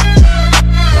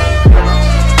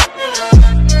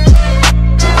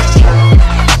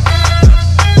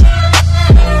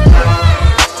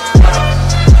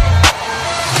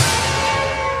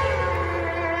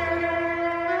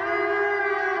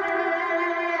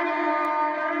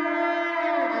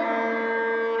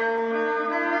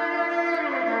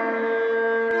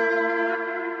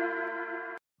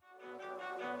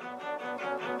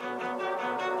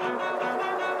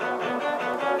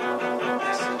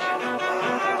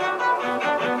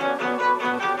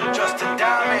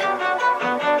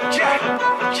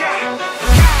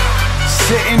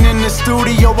 Sitting in the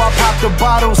studio, I popped a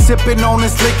bottle, sipping on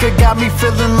this liquor, got me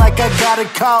feeling like I gotta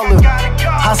call her.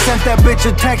 I sent that bitch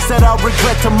a text that I'll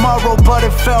regret tomorrow, but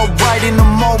it felt right in the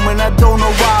moment, I don't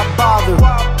know why I bothered.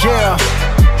 Yeah,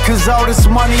 cause all this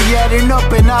money adding up,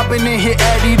 and I've been in here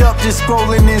added up, just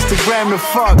scrolling Instagram to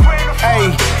fuck.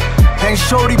 Ayy, and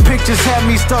shorty pictures had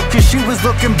me stuck, cause she was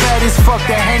looking bad as fuck.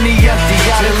 The Henny empty,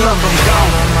 gotta love them gone.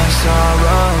 All of my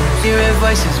sorrows, hear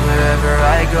voices wherever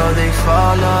I go, they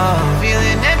follow.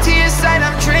 Feeling empty inside,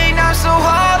 I'm drained, I'm so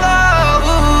hollow.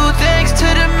 Ooh, thanks to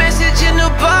the message in the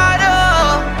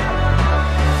bottle.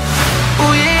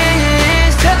 Ooh, yeah,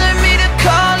 it's telling me to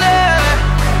call her.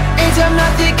 And I'm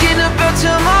not thinking about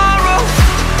tomorrow.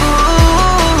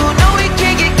 Ooh, no, we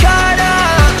can't get caught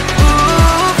up.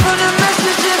 Ooh, from the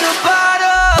message in the bottle.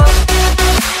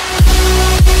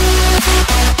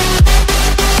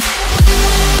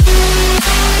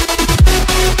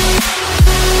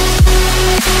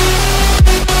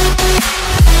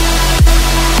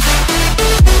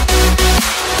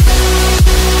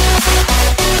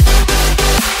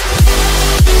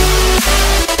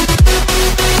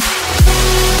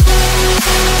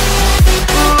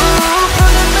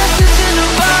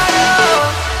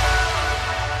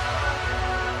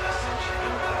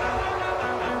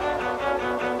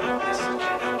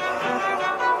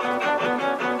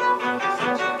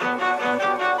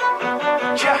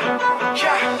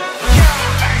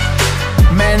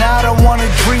 Man, I don't wanna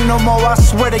dream no more, I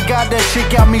swear to God that shit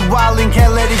got me wildin',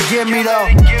 can't let it get me though.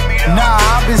 Nah,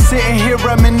 I've been sitting here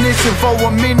reminiscing for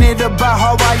a minute about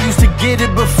how I used to get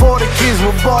it before the kids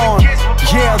were born.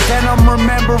 Yeah, then I'm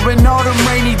remembering all the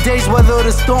rainy days, weather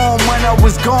the storm, when I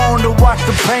was gone to wash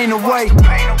the pain away.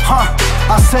 Huh,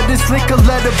 I said this liquor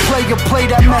let it play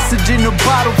that message in the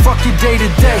bottle, fuck your day to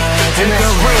day. And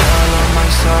that's real. All of my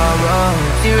sorrows,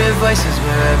 hear voices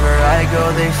wherever I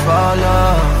go, they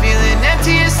follow. Feeling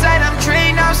empty inside, I'm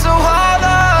drained, I'm so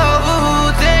hollow.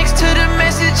 Ooh, thanks to the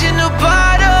message in the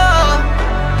bottle.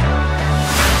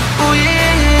 Ooh,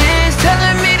 yeah, it's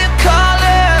telling me to call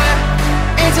her.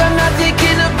 And I'm not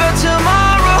thinking about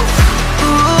tomorrow.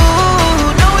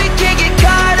 Ooh, no, we can't get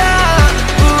caught up.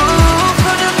 Ooh,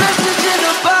 from the message in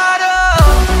the bottle.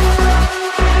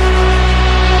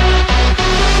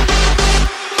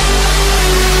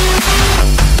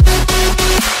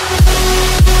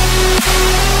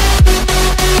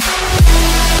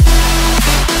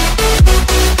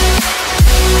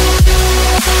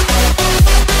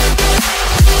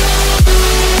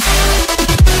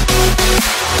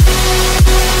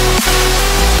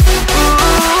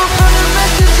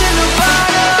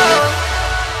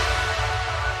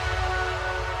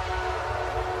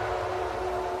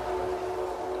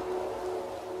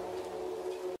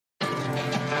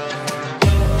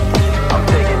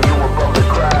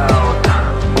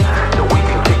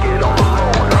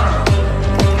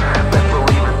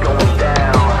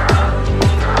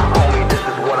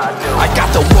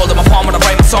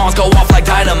 Songs go off like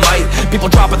dynamite. People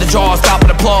dropping the jaws, stop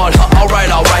and applaud. Alright,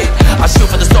 alright. I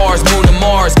shoot for the stars, moon and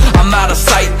Mars. I'm out of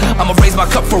sight. I'ma raise my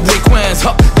cup for weak wins.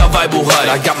 The Bible hut.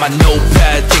 I got my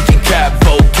notepad, thinking cap,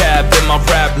 vocab in my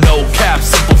rap, no cap.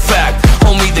 Simple fact,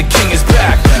 homie, the king is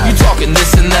back. You talking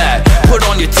this and that? Put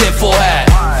on your tinfoil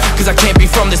hat. Cause I can't be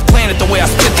from this planet the way I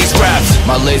spit these raps.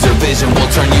 My laser vision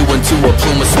will turn you into a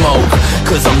plume of smoke.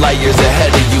 Cause I'm light years ahead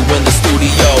of you in the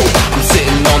studio. I'm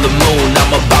sitting on the moon,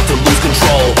 I'm about to lose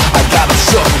control. I got 'em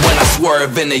shook when I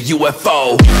swerve in a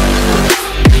UFO.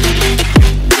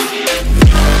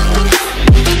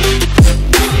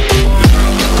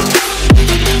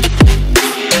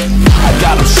 I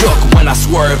got 'em shook when I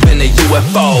swerve in a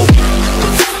UFO.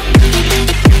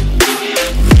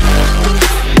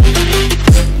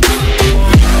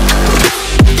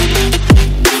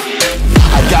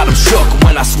 I got 'em shook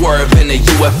when I swerve in a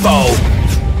UFO.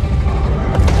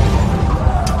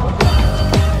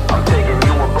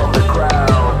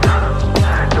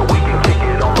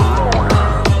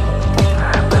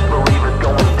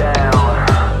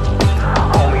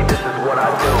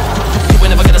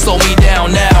 Slow me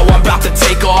down now, I'm about to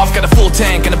take off. Got a full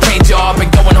tank and a paint job, been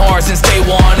going hard since day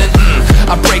one. And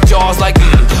I break jaws like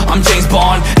I'm James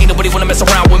Bond. Ain't nobody wanna mess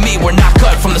around with me, we're not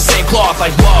cut from the same cloth.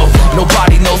 Like whoa,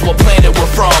 nobody knows what planet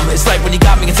we're from. It's like when you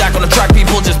got me attack on the track,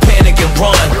 people just panic and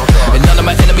run. And none of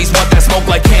my enemies want that smoke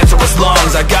like cancerous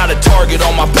lungs. I got a target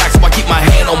on my back, so I keep my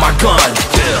hand on my gun.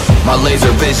 My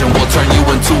laser vision will turn you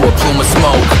into a plume of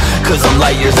smoke. Cause I'm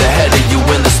light years ahead of you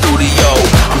in the studio.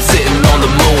 I'm sitting on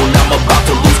the moon, I'm about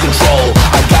to lose control.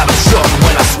 I got 'em shook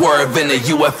when I swerve in a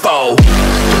UFO.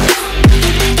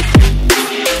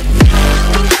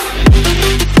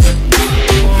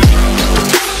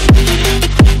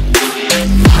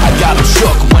 I got 'em shook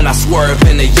swerve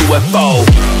in a UFO.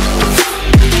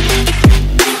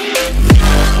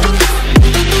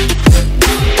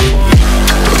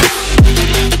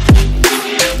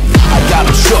 Got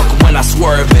 'em shook when I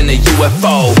swerve in a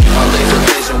UFO. My laser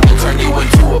vision will turn you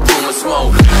into a plume of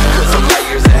smoke, 'cause I'm light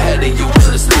years ahead of you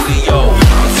in the studio.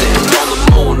 I'm sitting on the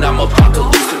moon, I'm about to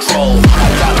lose control. I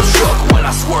got 'em shook when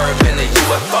I swerve in a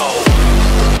UFO.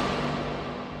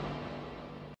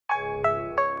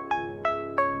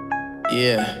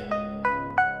 Yeah.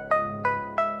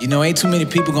 You know, ain't too many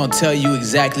people gonna tell you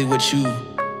exactly what you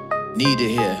need to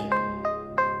hear.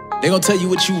 They gonna tell you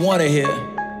what you wanna hear.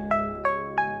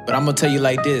 But I'm gonna tell you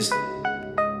like this.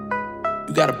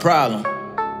 You got a problem.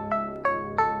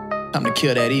 Time to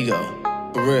kill that ego.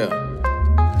 For real.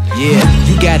 Yeah,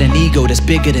 you got an ego that's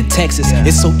bigger than Texas.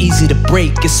 It's so easy to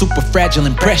break, it's super fragile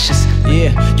and precious.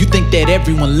 Yeah, you think that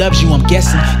everyone loves you, I'm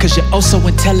guessing, 'cause you're oh so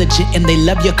intelligent and they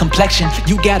love your complexion.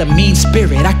 You got a mean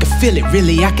spirit, I can feel it,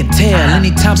 really, I can tell.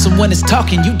 Anytime someone is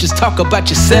talking, you just talk about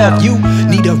yourself. You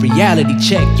need a reality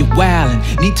check, you're wildin'.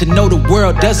 Need to know the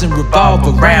world doesn't revolve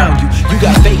around you. You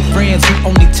got fake friends who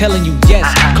only telling you yes,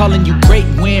 calling you great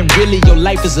when really your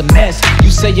life is a mess. You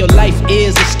say your life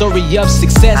is a story of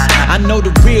success. I know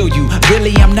the real you,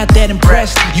 really I'm not that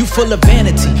impressed. You full of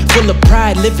vanity, full of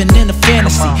pride, living in a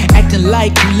fantasy, acting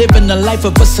like you living the life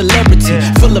of a celebrity.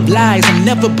 Full of lies, I'm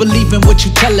never believing what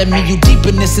you telling me. You deep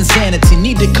in this insanity,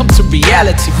 need to come to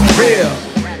reality. For real,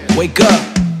 wake up,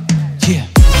 yeah.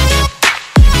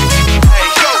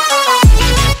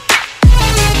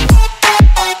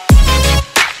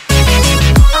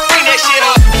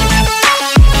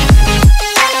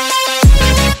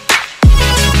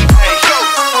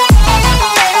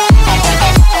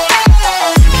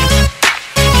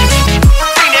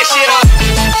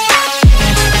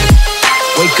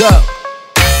 Wake up.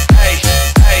 Hey,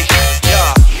 hey,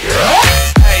 yeah.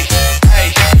 Hey, hey,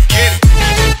 get it.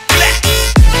 Black.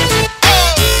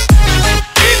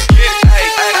 Get it, hey,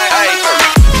 hey, hey.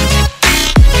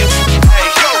 Hey,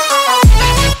 yo.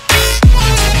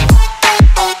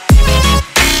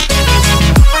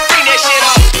 Bring that shit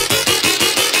up.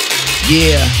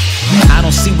 Yeah, I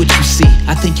don't see what you see,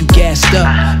 I think you gassed up.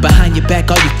 Behind your back,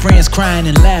 all your friends crying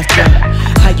and laughter.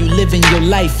 How you living your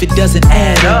life, it doesn't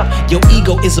add up. Your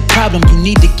ego is a problem, you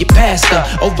need to get past the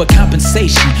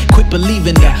overcompensation. Quit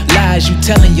believing the lies you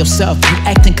telling yourself. You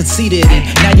acting conceited and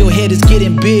now your head is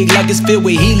getting big like it's filled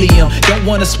with helium. Don't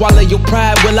wanna swallow your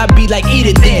pride, well I be like eat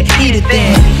it then, eat it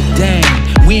then. Dang,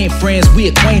 we ain't friends, we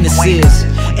acquaintances.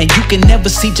 And you can never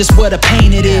see just what a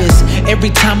pain it is.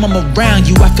 Every time I'm around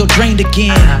you, I feel drained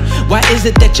again. Why is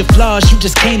it that your flaws you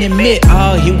just can't admit?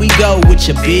 Oh, here we go with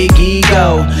your big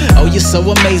ego. Oh, you're so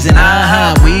amazing,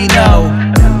 we know.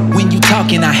 When you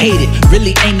talking, I hate it.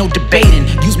 Really ain't no debating.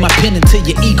 Use my pen until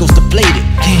your ego's deflated.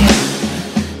 Yeah.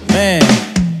 Man.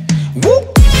 Woo!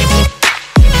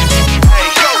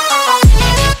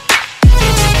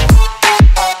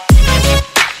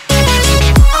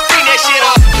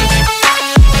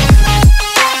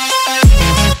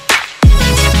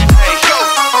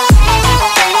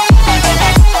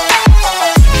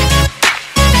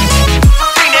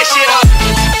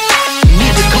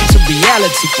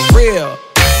 For real.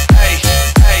 Hey,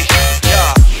 hey,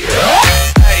 yeah.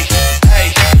 Hey, hey,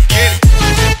 get it.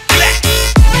 Black.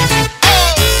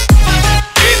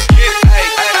 Get it, hey,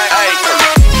 hey, hey.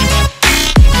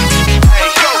 Hey,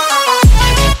 yo.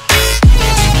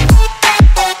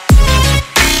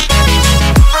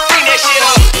 Bring that shit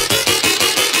up.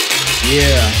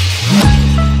 Yeah.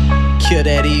 Kill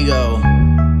that ego.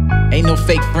 Ain't no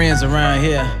fake friends around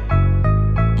here.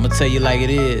 I'ma tell you like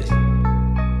it is.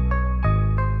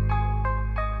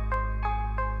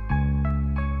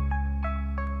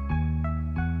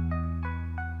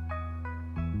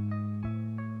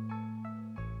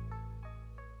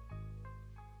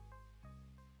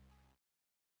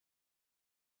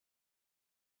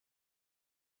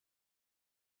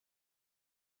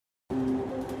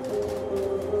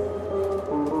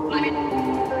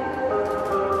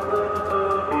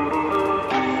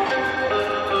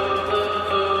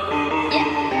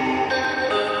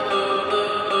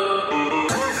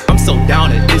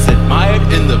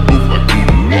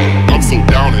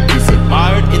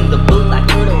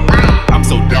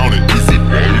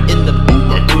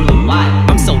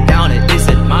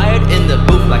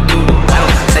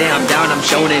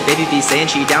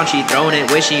 down, she throwing it,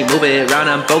 way she move it around.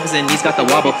 I'm focusing, knees got the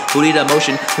wobble, booty the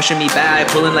motion, pushing me back,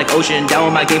 pulling like ocean. Down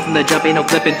with my game from the jump, ain't no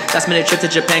flipping. Last minute trip to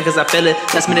Japan, cause I feel it.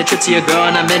 Last minute trip to your girl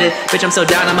and I'm in it. Bitch, I'm so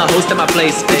down, I'm a host at my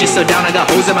place. Bitch, is so down, I got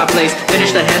hoes in my place.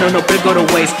 Finish the handle, no grip, go to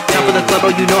waste. Top of the club,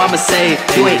 oh, you know I'ma save.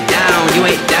 You ain't down, you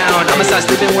ain't down. I'ma start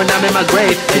sleeping when I'm in my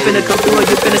grave. You finna come through or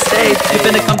you finna stay. You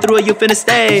finna come through or you finna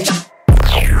stay.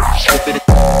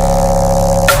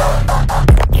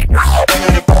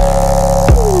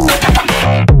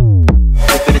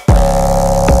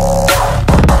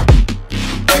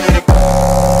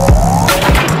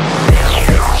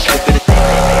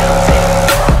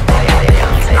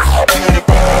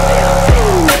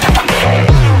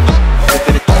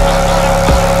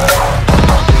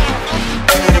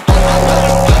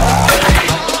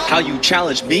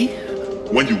 Challenge me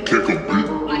when you can't compete.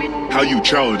 How you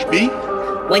challenge me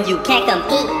when you can't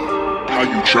compete. How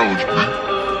you challenge me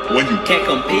when you can't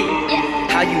compete.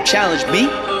 How you challenge me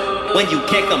when you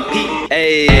can't compete.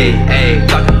 Hey, hey,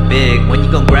 talking big. When you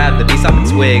gon' grab the beast off a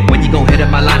twig? When you gon' hit up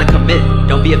my line and commit?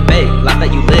 Don't be a fake, life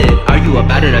that you live. Are you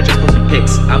about it? I just post some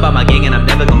pics. I'm about my gang and I'm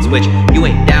never gon' switch. You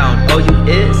ain't down, oh you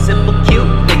is simple, cute,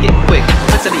 make it quick.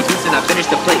 Put some beats and I finish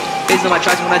the plate. Based on my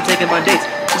tracks when I take my dates.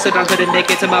 So down, couldn't make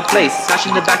it to my place.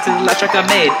 Smashing the back to the last track I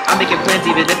made. I'm making plans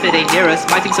even if it ain't near us.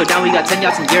 My team so down, we got 10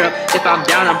 yachts in Europe. If I'm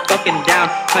down, I'm fucking down.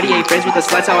 Cartier frames with the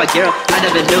slides, how I gear up. I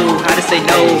never knew how to say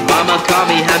no. Mama call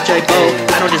me Half J Bo.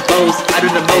 I don't just boast, I do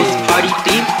the most. Party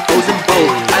theme, hoes and bow.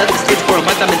 I left the States for a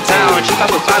month, I'm in town. She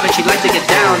 5'5" and she likes to get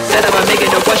down. Said I'm making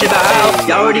no question about how.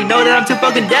 Y'all already know that I'm too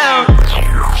fucking down.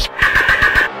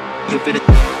 You finna.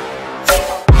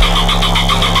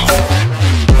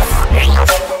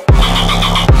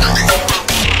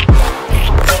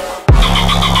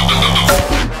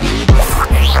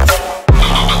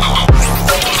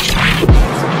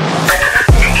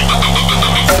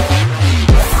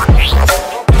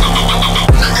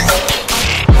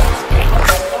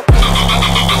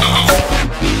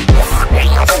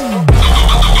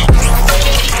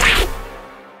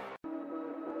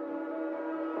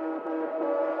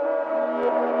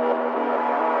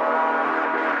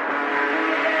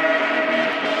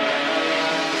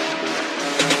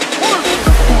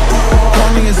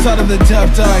 Inside of the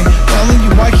depth, telling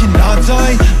you I cannot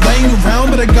die. Laying around,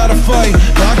 but I gotta fight.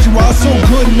 Knocked you out, so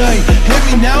good night. Hit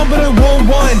me now, but I won't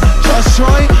whine. Just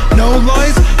try, no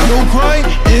lies. You'll cry,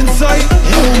 insight,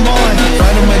 you'll mine.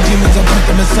 Fight on my demons, I'll put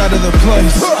them inside of their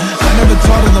place. I never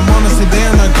taught them, honestly, they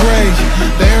are not great.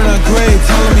 They are not great,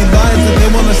 telling me lies that they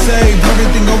wanna save.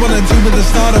 Everything I wanna do, but it's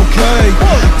not okay.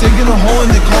 Digging a hole and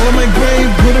they calling my grave.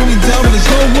 Putting me down, but there's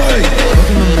no way. Look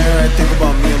in the mirror, I think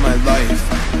about me and my life.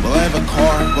 Will I have a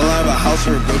car? Will I have a house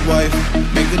or a good wife?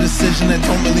 Make a decision, I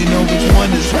don't really know which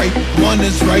one is right. One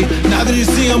is right. Now that you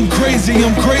see I'm crazy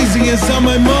inside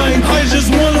my mind. I just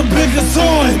wanna pick a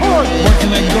side. Where can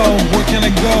I go? Where can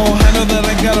I go? I know that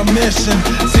I got a mission.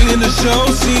 Seeing the show,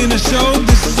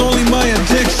 this is only my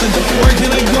addiction. Where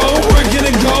can I go? Where can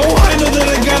I go? I know that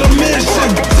I got a mission.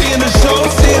 Seeing the show,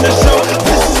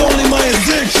 this is only my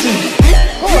addiction.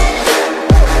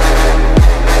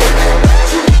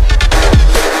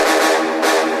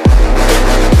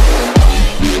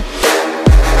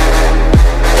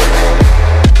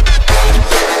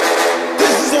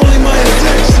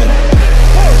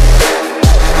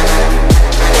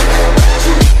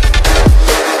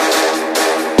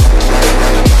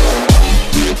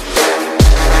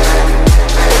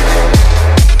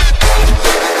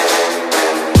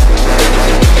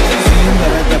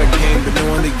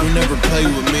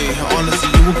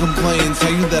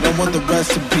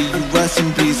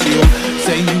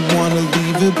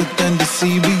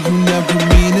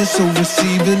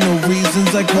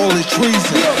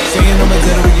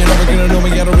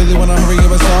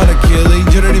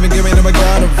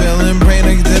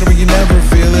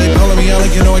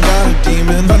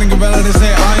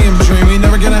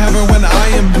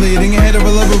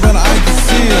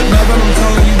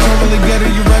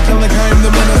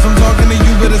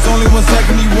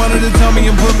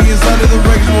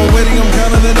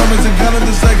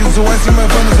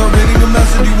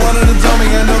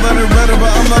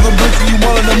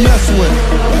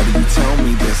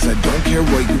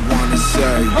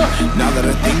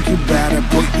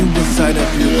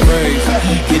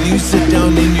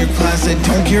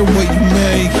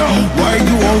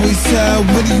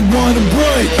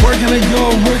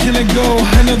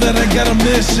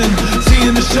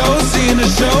 Seeing the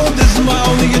show, this is my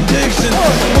only addiction.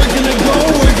 Where can I go?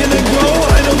 Where can I go?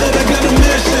 I know that I got a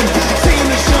mission. Seeing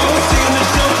the show,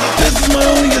 this is my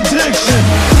only addiction.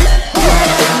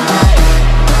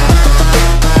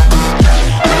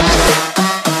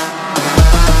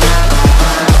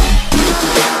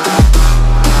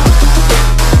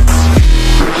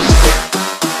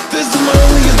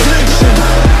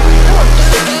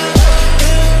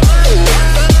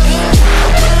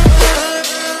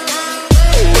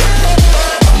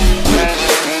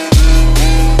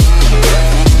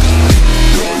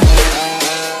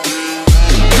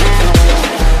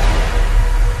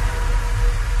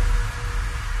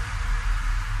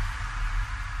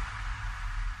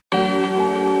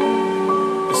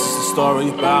 story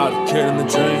about a kid in the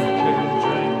dream.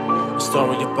 A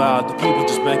story about the people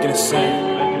just making it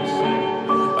sing.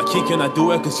 Like he cannot do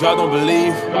it cause y'all don't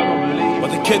believe. But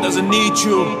the kid doesn't need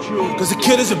you, cause the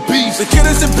kid is a beast. The kid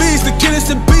is a beast, the kid is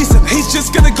a beast, and he's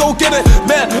just gonna go get it.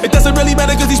 Man, it doesn't really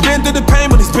matter cause he's been through the pain,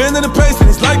 but he's been in the place, and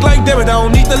he's like damn it, I don't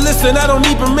need to listen, I don't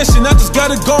need permission, I just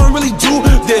gotta go and really do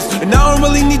this. And I don't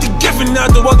really need to give it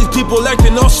out to all these people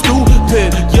acting all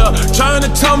stupid. Yeah, trying to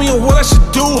tell me what I should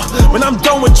do when I'm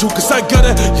done with you, cause I got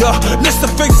a list of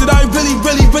things that I really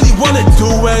wanna do.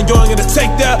 And you ain't gonna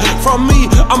take that from me,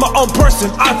 I'm my own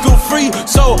person, I feel free.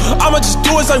 So I'ma just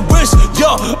do as I wish. Yo,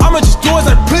 I'ma just do as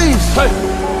I please. Hey,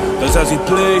 does as he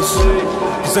please.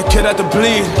 He's a kid at the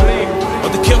bleed,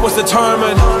 but the kid was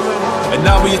determined, and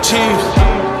now we achieved.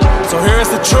 So here's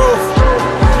the truth.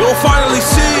 You'll finally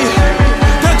see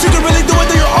that you can really do it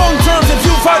on your own terms if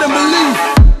you fight and believe.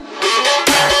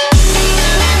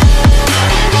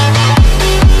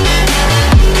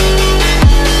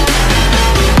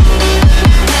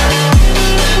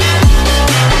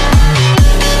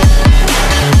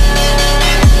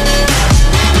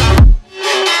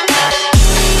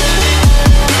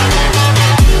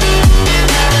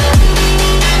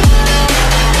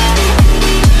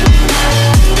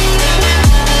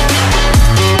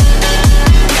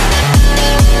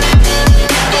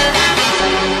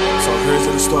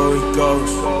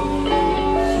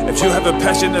 If you have a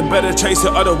passion, then better chase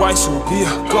it, otherwise you'll be a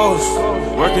ghost.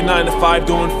 Working 9 to 5,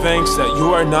 doing things that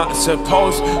you are not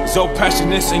supposed. So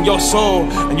passionate in your soul,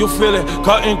 and you feel it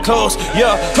cutting close.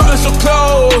 Yeah, cutting so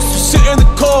close, you sit in the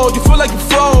cold, you feel like you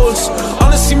froze.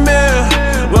 Honestly,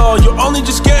 man, well, you're only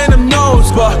just getting them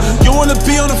no's, but you wanna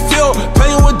be on the field,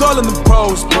 playing with all of the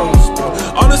pros.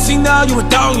 Honestly, now you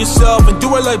down yourself and do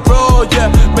it like bro, yeah,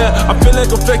 man. I'm feeling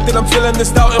conflicted, I'm feeling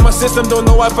this doubt in my system, don't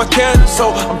know if I can.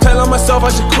 So I'm telling myself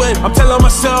I should quit, I'm telling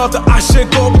myself that I should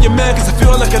go be a man, cause I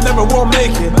feel like I never will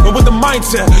make it. But with the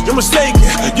mindset, you're mistaken.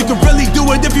 You can really do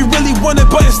it if you really want it,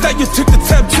 but instead you took the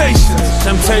temptations.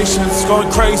 Temptations,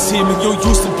 going crazy, man, you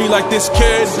used to be like this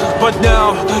kid, but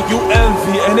now you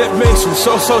envy and it makes you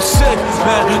so sick,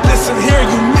 man. Listen here,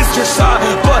 you missed your shot,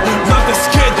 but not this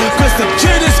kid, cause the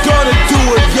kid is gonna do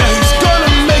it, yeah, he's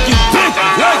gonna make it big,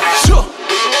 like sure.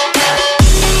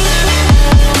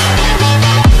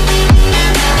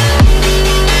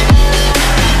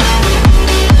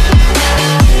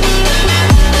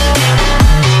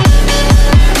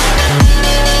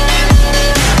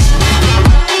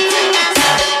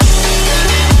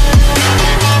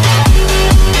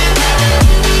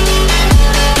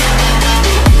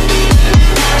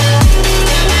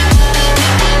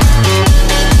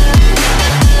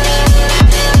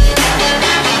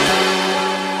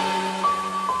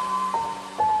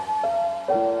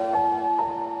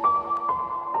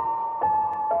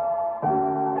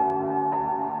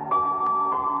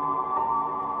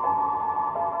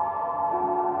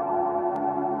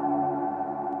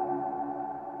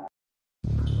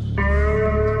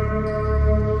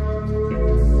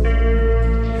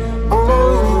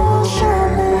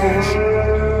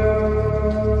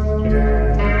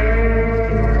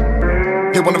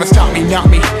 They won't ever stop me, not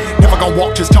me. Never gonna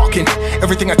walk, just talking.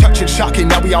 Everything I touch is shocking.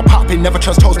 Now we all popping. Never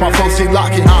trust hoes, my flow stay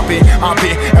locking. I've been out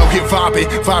here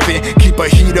vibing. Keep a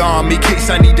heater on me, case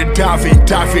I need to dive in.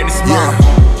 It's mine.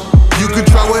 You can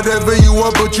try whatever you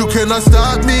want, but you cannot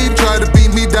stop me. Try to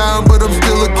beat me down, but I'm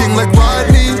still a king like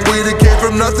Rodney. We the kid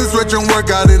from nothing, stretch and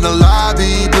work out in the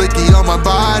lobby. Blicky on my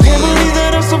body. Can't believe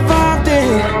that I survived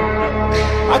it.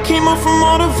 I came up from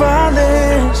all the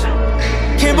violence.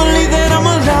 Can't believe that I'm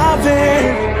alive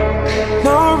and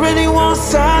now I really want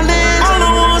silence. I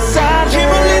don't want silence.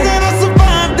 Can't believe that I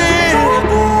survived it.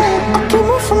 I came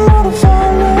up from all the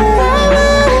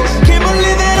violence. Can't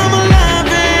believe that I'm alive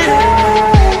and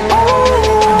all I really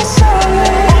want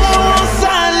silence. All I want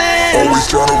silence. Always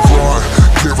gotta run,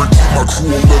 guarantee my crew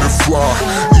will let it fly.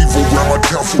 Evil around my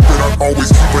council, but I always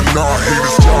keep an eye.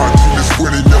 Haters die, team is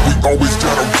winning, yeah, we always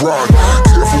gotta run.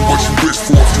 Careful what you wish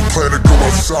for if you plan to go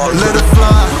outside. Let it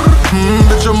fly,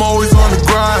 bitch, I'm always on the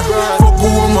grind. Fuck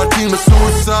with my team, is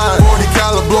suicide. 40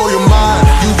 caliber, blow your mind.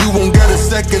 You won't get a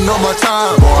second of my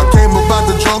time. Boy, I came about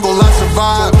the jungle, I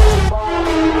survived.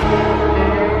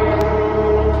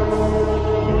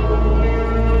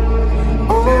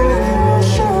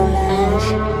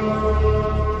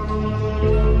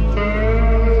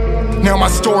 Now my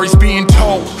story's being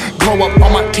told. Glow up, all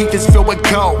my teeth is filled with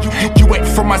gold. You ain't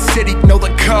from my city, know the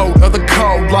code of the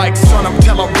code. Like son, I'm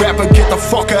telling rapper, get the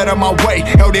fuck out of my way.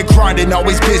 Out there grinding,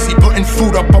 always busy, putting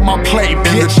food up on my plate.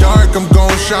 In the dark, I'm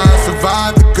gon' shine.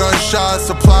 Survive the gunshots,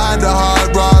 supply the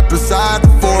hard rock beside the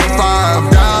 4-5. I'm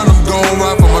down, I'm gon'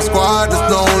 ride for my squad, there's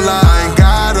no lie. I ain't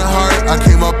got a heart,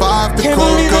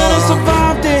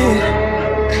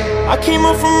 came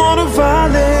up from all the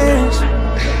violence.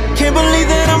 Can't believe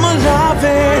that I'm alive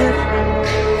and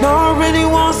no, I really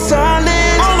want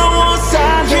silence. All I want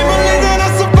silence. Can't believe that I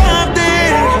survived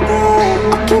it.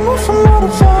 I came up from all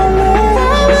the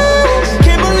violence.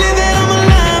 Can't believe that I'm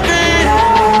alive and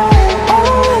all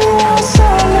I really want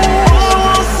silence. All I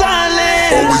want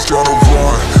silence. Always gotta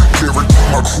run, guarantee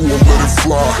my crew won't let it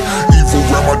fly. Evil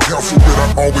around my downfall, but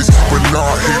I always keep an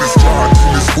eye. Haters lie,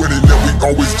 team is winning, and we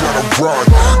always gotta ride.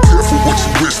 Careful what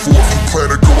you wish for if you plan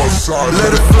to go outside.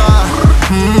 Let it fly,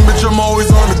 bitch, I'm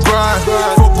always on the grind.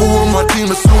 Fuck with my team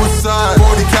of suicide.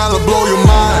 40 caliber, blow your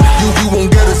mind. You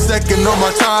won't get a second of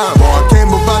my time. Boy, I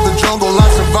came about the jungle, I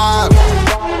survived.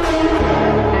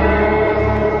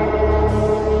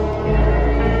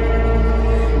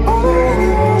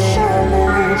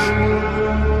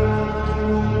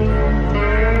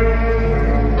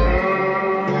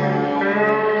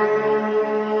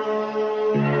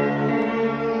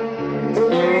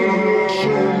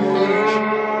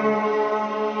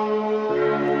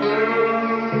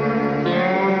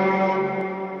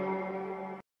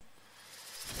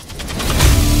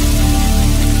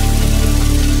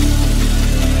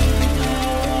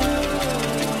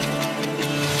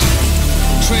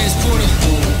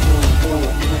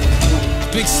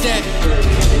 Big step.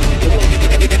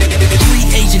 Free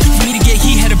agent, for me to get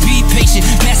here, had to be patient.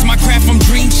 Master my craft, I'm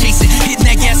dream chasing. Hitting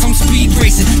that gas, I'm speed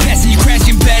racing. Passing you,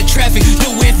 crashing bad traffic.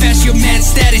 Nowhere fast, you're mad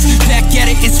status. Back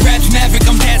at it, it's Raps Maverick,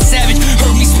 I'm that savage.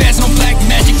 Heard me spaz on black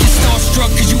magic. You're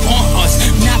starstruck cause you on us.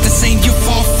 Not the same, you're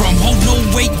far from. Hold no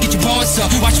weight, get your bars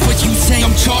up. Watch what you say,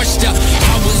 I'm charged up.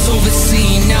 I was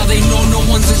overseen, now they know no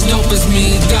one's as dope as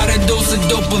me. Got a dose of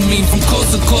dopamine, from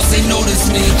coast to coast they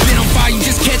notice me. Been on fire, you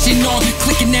just catching on.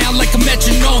 Clicking now like a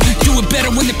metronome. Do it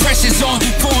better when the pressure's on.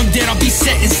 Before I'm dead, I'll be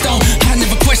set in stone. I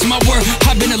never question my word.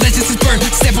 I've been a legend since birth.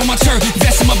 Step on my turf,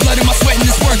 invest in my blood and my sweat in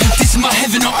this work. This is my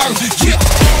heaven on earth. Yeah.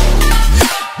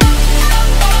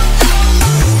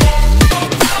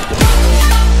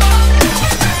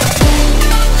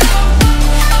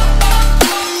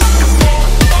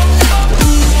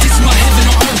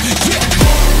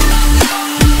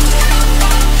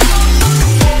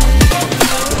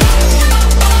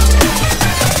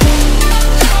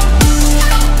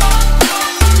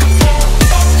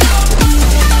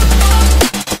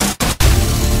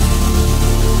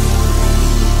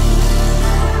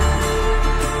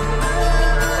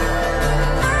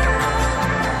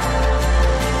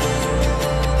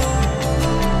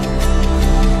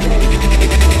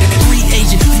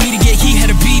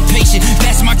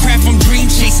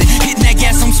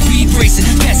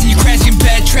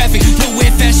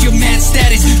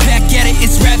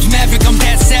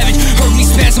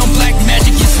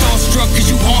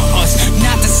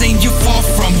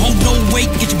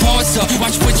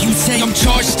 Watch what you say, I'm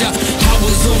charged up. I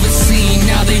was overseen,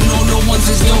 now they know no one's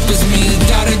as dope as me.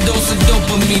 Got a dose of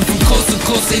dopamine, from coast to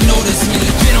coast they notice me.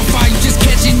 Been on fire, you just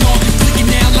catching on. Clicking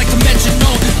now like a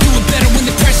metronome. Do it better when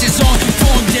the pressure's on.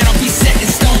 Before I'm dead, I'll be set in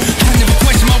stone. I never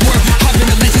question my word. I've been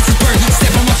a legend since birth.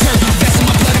 Step on my turf, invest in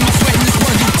my blood and my sweat in this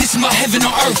work. This is my heaven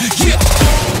on earth, yeah.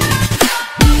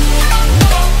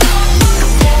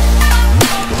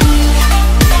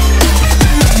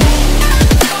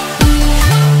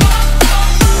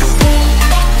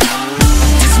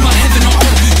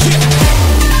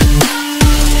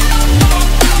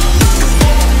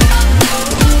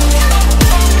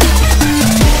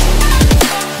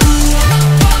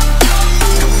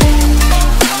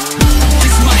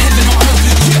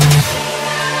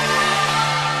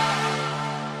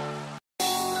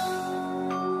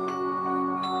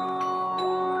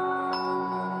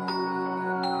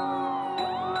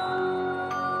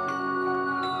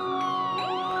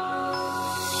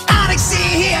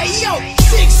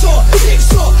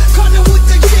 Jigsaw, cutting with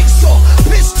the jigsaw.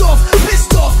 Pissed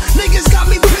off, niggas got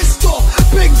me pissed off.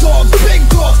 Big dogs,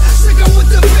 sick 'em with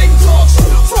the big dogs.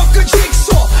 Fuck a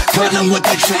jigsaw, cutting with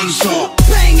the chainsaw.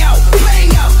 Bang out,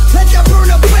 let that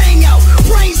burner bang out.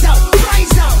 Brains out,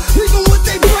 leaving with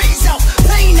they brains out.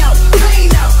 Pain out,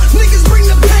 niggas bring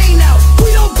the pain out.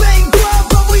 We don't bang blood,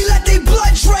 but we let they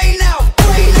blood drain out.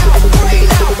 Drain out, drain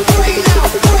out, drain out,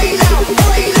 drain out,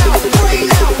 drain out, drain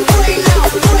out, drain out,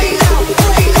 drain out, drain out.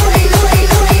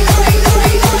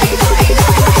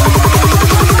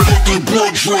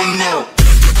 Blood drain out.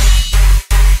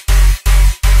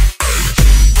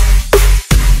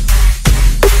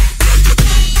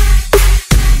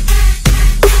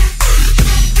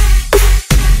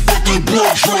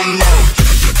 Blood drain out.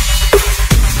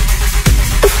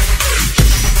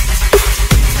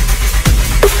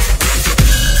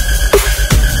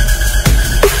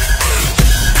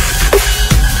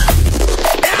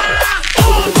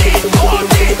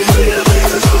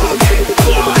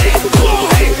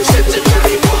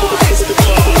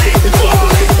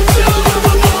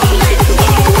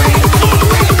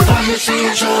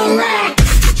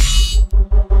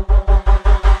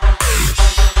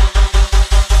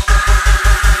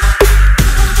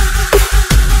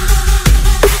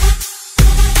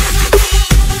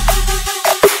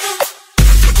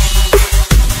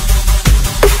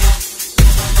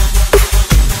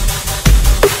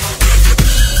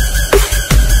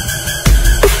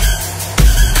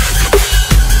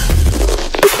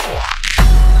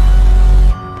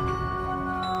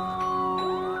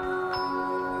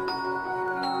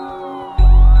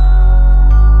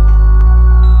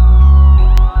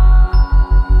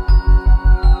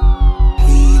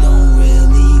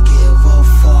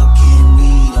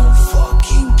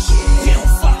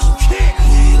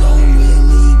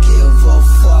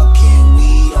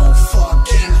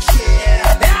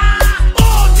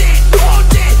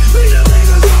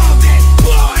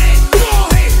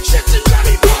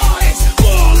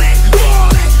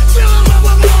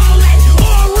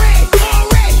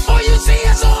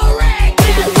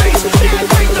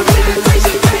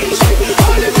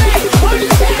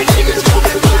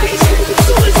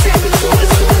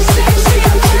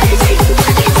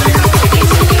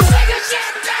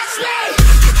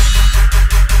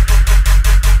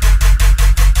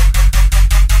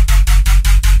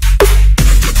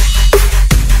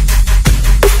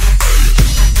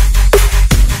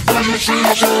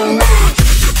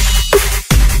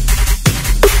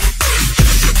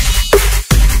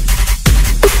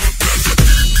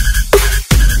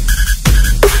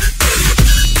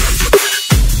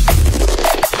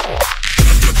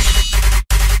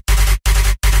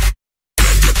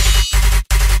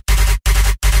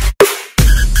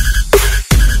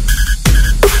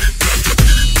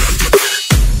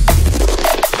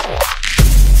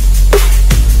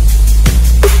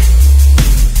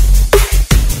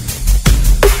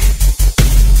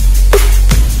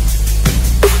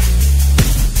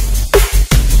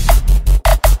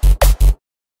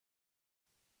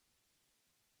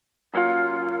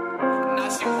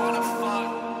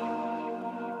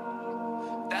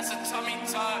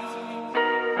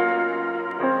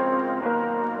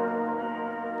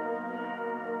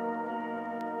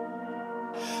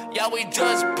 Yeah, we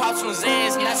just pop some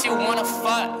Zans, now she wanna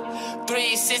fuck.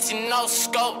 360 no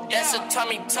scope, that's a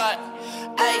tummy tuck.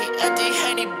 Ayy, empty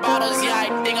Henny bottles, yeah,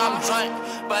 I think I'm drunk.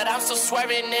 But I'm still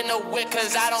swerving in the whip,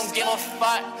 cause I don't give a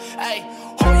fuck. Ayy,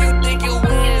 who you think you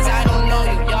is, I don't know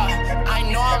you, yeah. I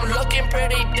know I'm looking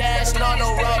pretty dash, no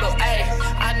roto, ayy.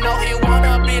 I know he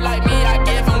wanna be like me, I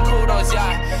give him kudos,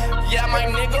 yeah. Yeah, my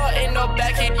nigga in the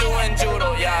back, he doing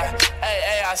judo, yeah.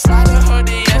 Ayy, I slide the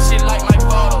hoodie and she like my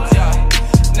photos, yeah.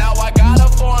 Now I got a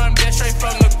foreign bitch straight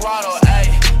from the grotto,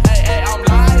 ayy. I'm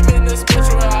live in this bitch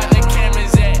where all the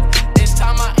cameras at. It's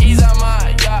time I ease on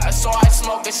my, yeah, so I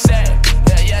smoke a set.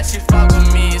 Yeah, she fuck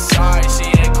with me, sorry, she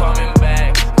ain't coming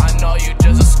back. I know you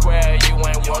just a square, you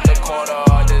ain't worth a quarter.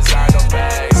 All designer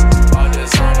bags, all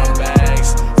designer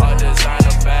bags, all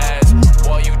designer bags.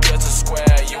 Boy, you just a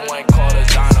square, you ain't called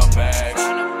designer bags.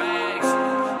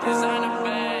 Designer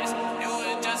bags, you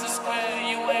ain't just a square,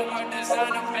 you ain't worth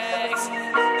designer bags.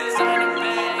 Designer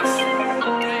bags,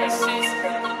 360,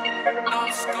 no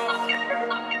scope.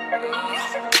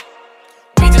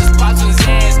 We just popped some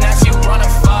Zans, now she wanna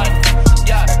fuck.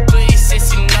 Yeah,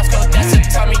 360 no scope, that's a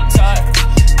tummy tuck.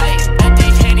 Ayy, empty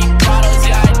Henny bottles,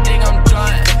 yeah, I think I'm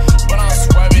drunk. But I'm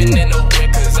swerving in the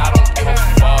whip, cause I don't give a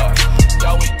fuck. Yo,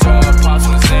 we just popped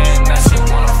some Zans, now she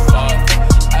wanna fuck.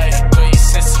 Ayy,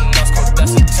 360 no scope,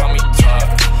 that's a tummy tuck.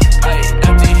 Ayy,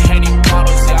 empty Henny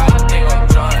bottles, yeah, I think I'm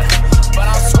drunk. But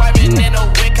I'm swerving in the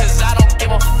whip, cause I don't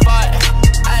give a fuck.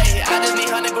 Ayy, I just need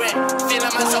 100 grand.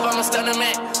 Feeling myself, I'm a stunner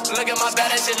man. Look at my bad,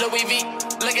 that shit Louis V.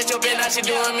 Look at your bitch, now she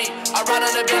doing me. I ride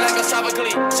on the bed like a Sophocles.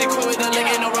 She quit with the lick,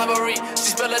 ain't no robbery.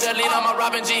 She spilled the lean on my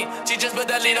Robin G. She just put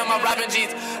the lean on my Robin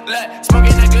G's. Look,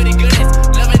 smoking that goody goodness.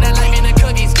 Loving that life in the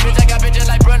cookies. Bitch, I got bitches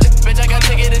like Brooklyn. Bitch, I got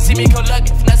ticket to see me go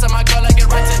lucky. Finesse on my girl, like it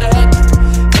right to the hook.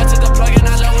 Cut to the plug and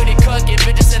I love what he cooking.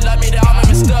 Bitches said love me, they all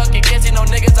me stuck. You can't see no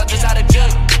niggas, I'm just out of jug.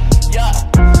 Yeah,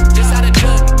 just out of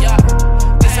jug, yeah.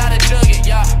 Just out of jug it,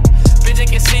 yeah. Bitch, you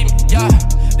can see me, yeah.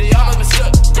 They all me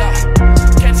stuck, yeah.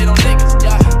 Can't see no niggas,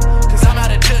 yeah. Cause I'm out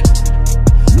of jug.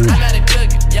 I'm out of jug,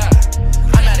 yeah.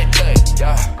 I'm out of jug,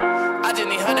 yeah. I just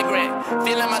need 100 grand.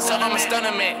 Feeling myself, I'm a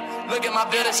stunner man. Look at my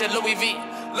bill, that shit Louis V.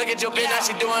 Look at your bitch, now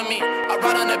she doing me. I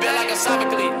ride on the bed like a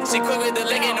Sophocles. She quick with the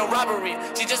leg, ain't no robbery.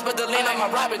 She just put the lean on my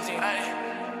Robin G.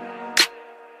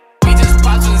 We just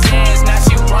popped some Zans, now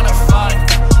she wanna fuck.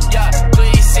 Yeah,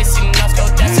 360 nuts, go,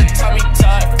 that's a tummy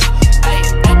tuck. Ayy,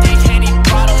 empty Henny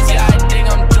bottles, yeah, I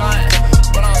think I'm drunk.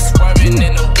 But I'm swerving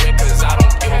in the whip, cause I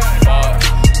don't give a fuck.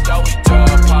 Yo, we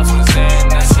just popped some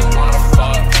Zans, now she wanna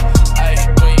fuck. Ayy,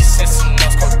 360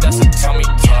 nuts, go, that's a tummy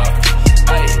tuck.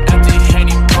 Ayy, empty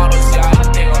Henny bottles, yeah, I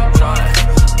think I'm drunk.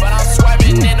 But I'm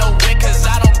swerving in the whip, cause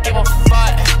I don't give a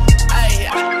fuck.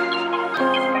 Ayy,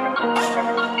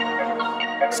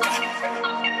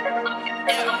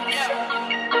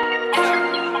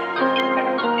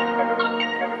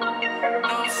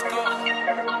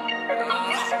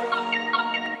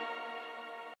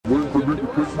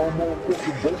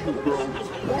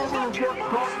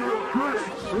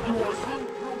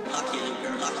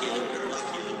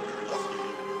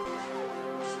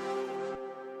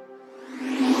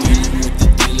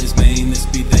 This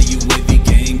be that UAV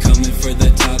gang coming for the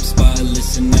top spot.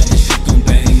 Listen, now this shit gon'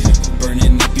 bang.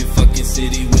 Burning up your fucking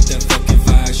city with that fucking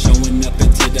fire. Showing up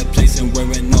into that place and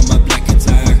wearing all my black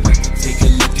attire. Take a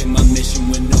look at my mission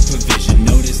with no provision.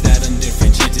 Notice that I'm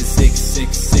different. Chances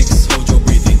 666. Hold your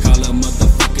breathing. Call out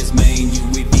motherfuckers main.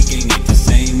 UAV gang ain't the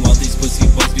same. All these pussy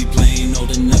boys be playing.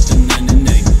 Old enough to 9 and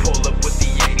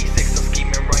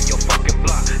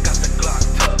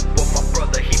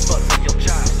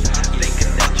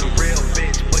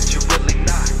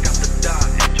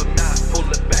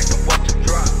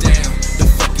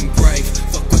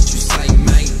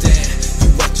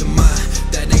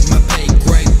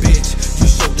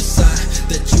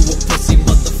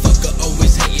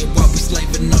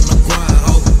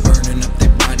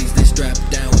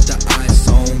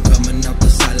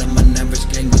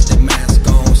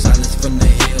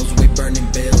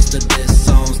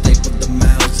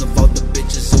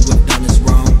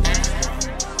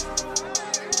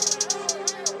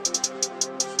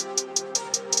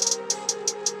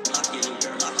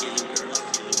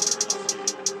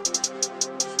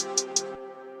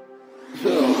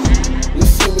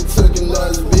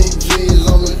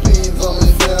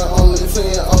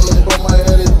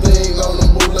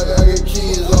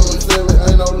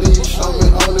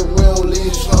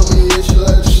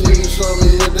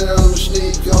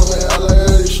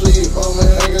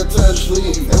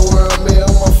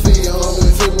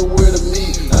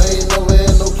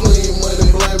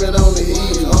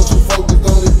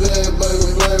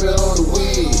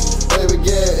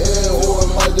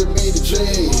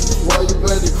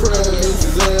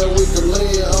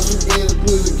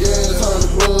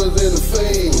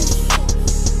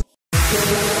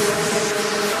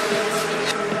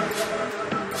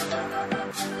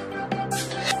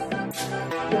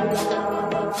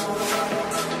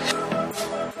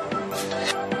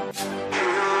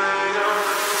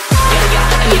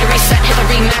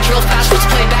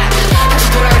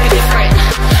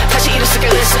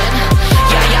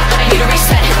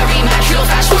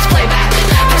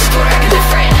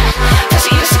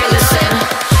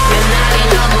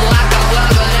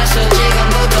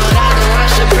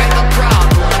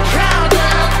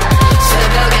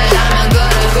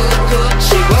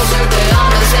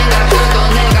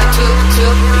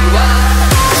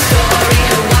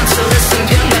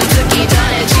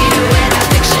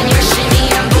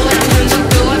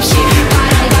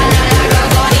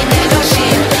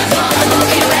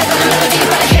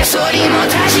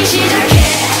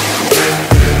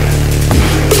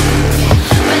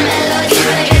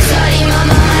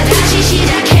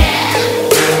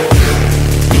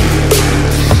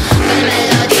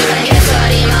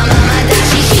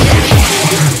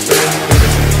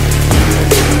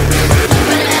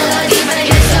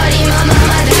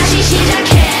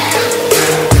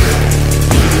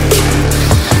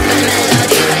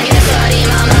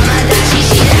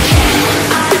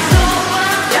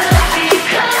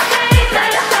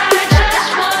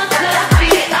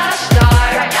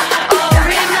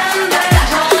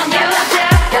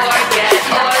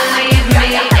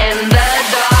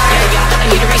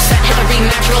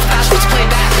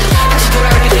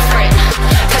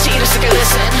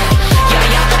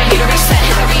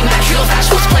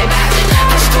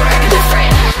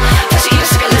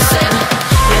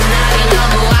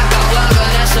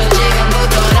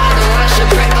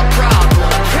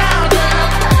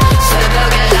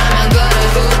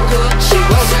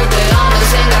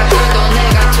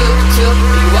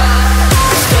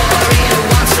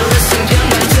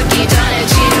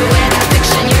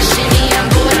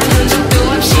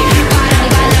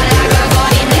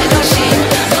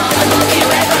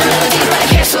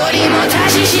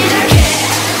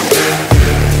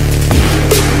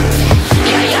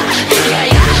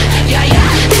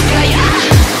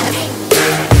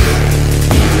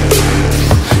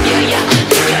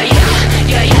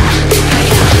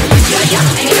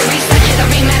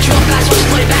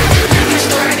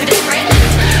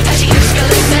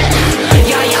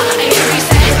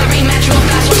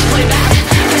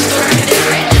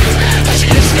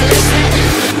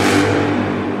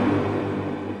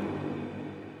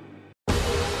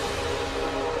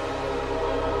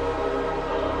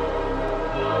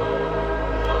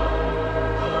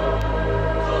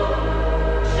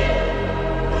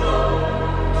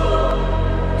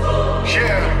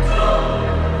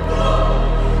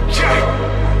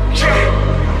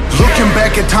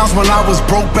back at times when I was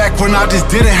broke, back when I just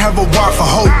didn't have a why for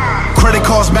hope. Credit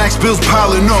cards, max bills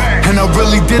piling up, and I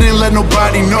really didn't let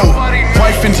nobody know.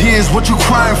 Wife in tears, what you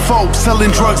crying for?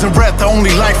 Selling drugs and rap, the only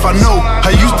life I know.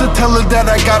 I used to tell her that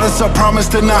I got us, I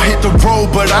promised to not hit the road,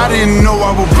 but I didn't know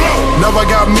I would blow. Now I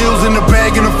got meals in the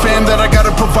bag and a fam that I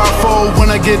gotta provide for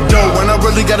when I get dough. And I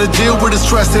really gotta deal with the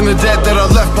stress and the debt that I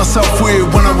left myself with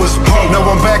when I was broke. Now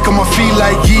I'm back on my feet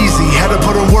like easy. Had to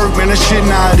put in work, man, that shit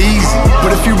not easy.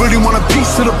 But if you really want a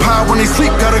piece of the pie when they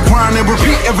sleep, gotta grind and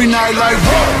repeat every night like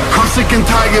whoa. I'm sick and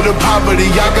tired of poverty.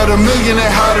 I got a million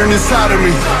that hiding inside of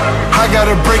me. I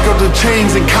gotta break up the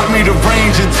chains and cop me the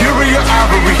range, interior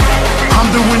ivory. I'm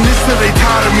doing this till they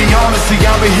tired of me. Honestly,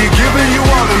 I've been here giving you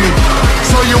all of me.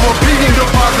 So your opinion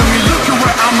don't bother me. Look at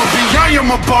where I'ma be. I am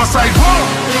a boss like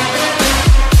whoa.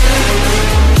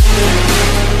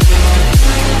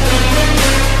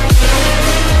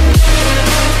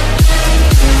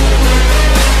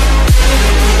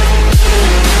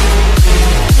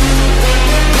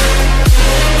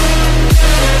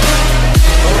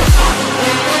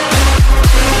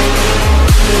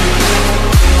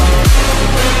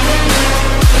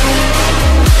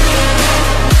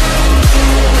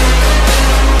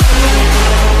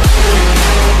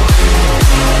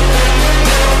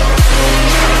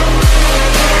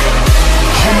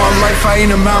 I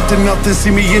ain't amounting nothing. See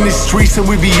me in the streets and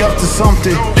we be up to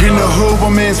something. In the hood,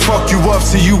 my mans fuck you up,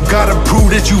 so you gotta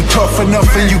prove that you tough enough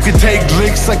and you can take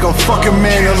licks like a fucking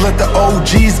man, or let the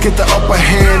OGs get the upper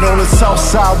hand. On the south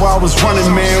side where I was running,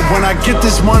 man, when I get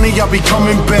this money, I'll be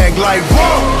coming back like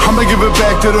whoa. I'ma give it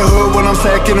back to the hood when I'm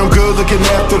stacking. I'm good looking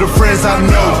after the friends I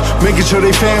know, making sure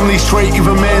they family straight.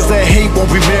 Even mans that hate won't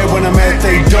be mad when I'm at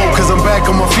they dope, cause I'm back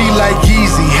on my feet like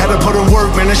easy. Had to put in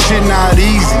work, man, that shit not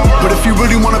easy. But if you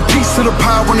really want a piece of the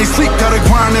pie when they sleep, gotta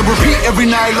grind and repeat every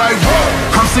night like whoa.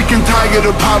 I'm sick and tired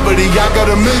of poverty. I got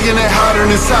a million that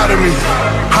hiding inside of me.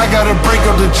 I gotta break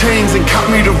up the chains and cop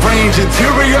me the range,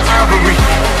 interior ivory.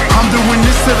 I'm doing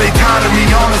this till they tired of me.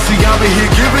 Honestly, I've been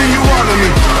here giving you all of me.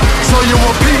 So your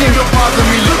opinion don't bother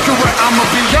me. Look at where I'ma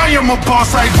be. I am a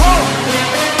boss like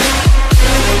whoa.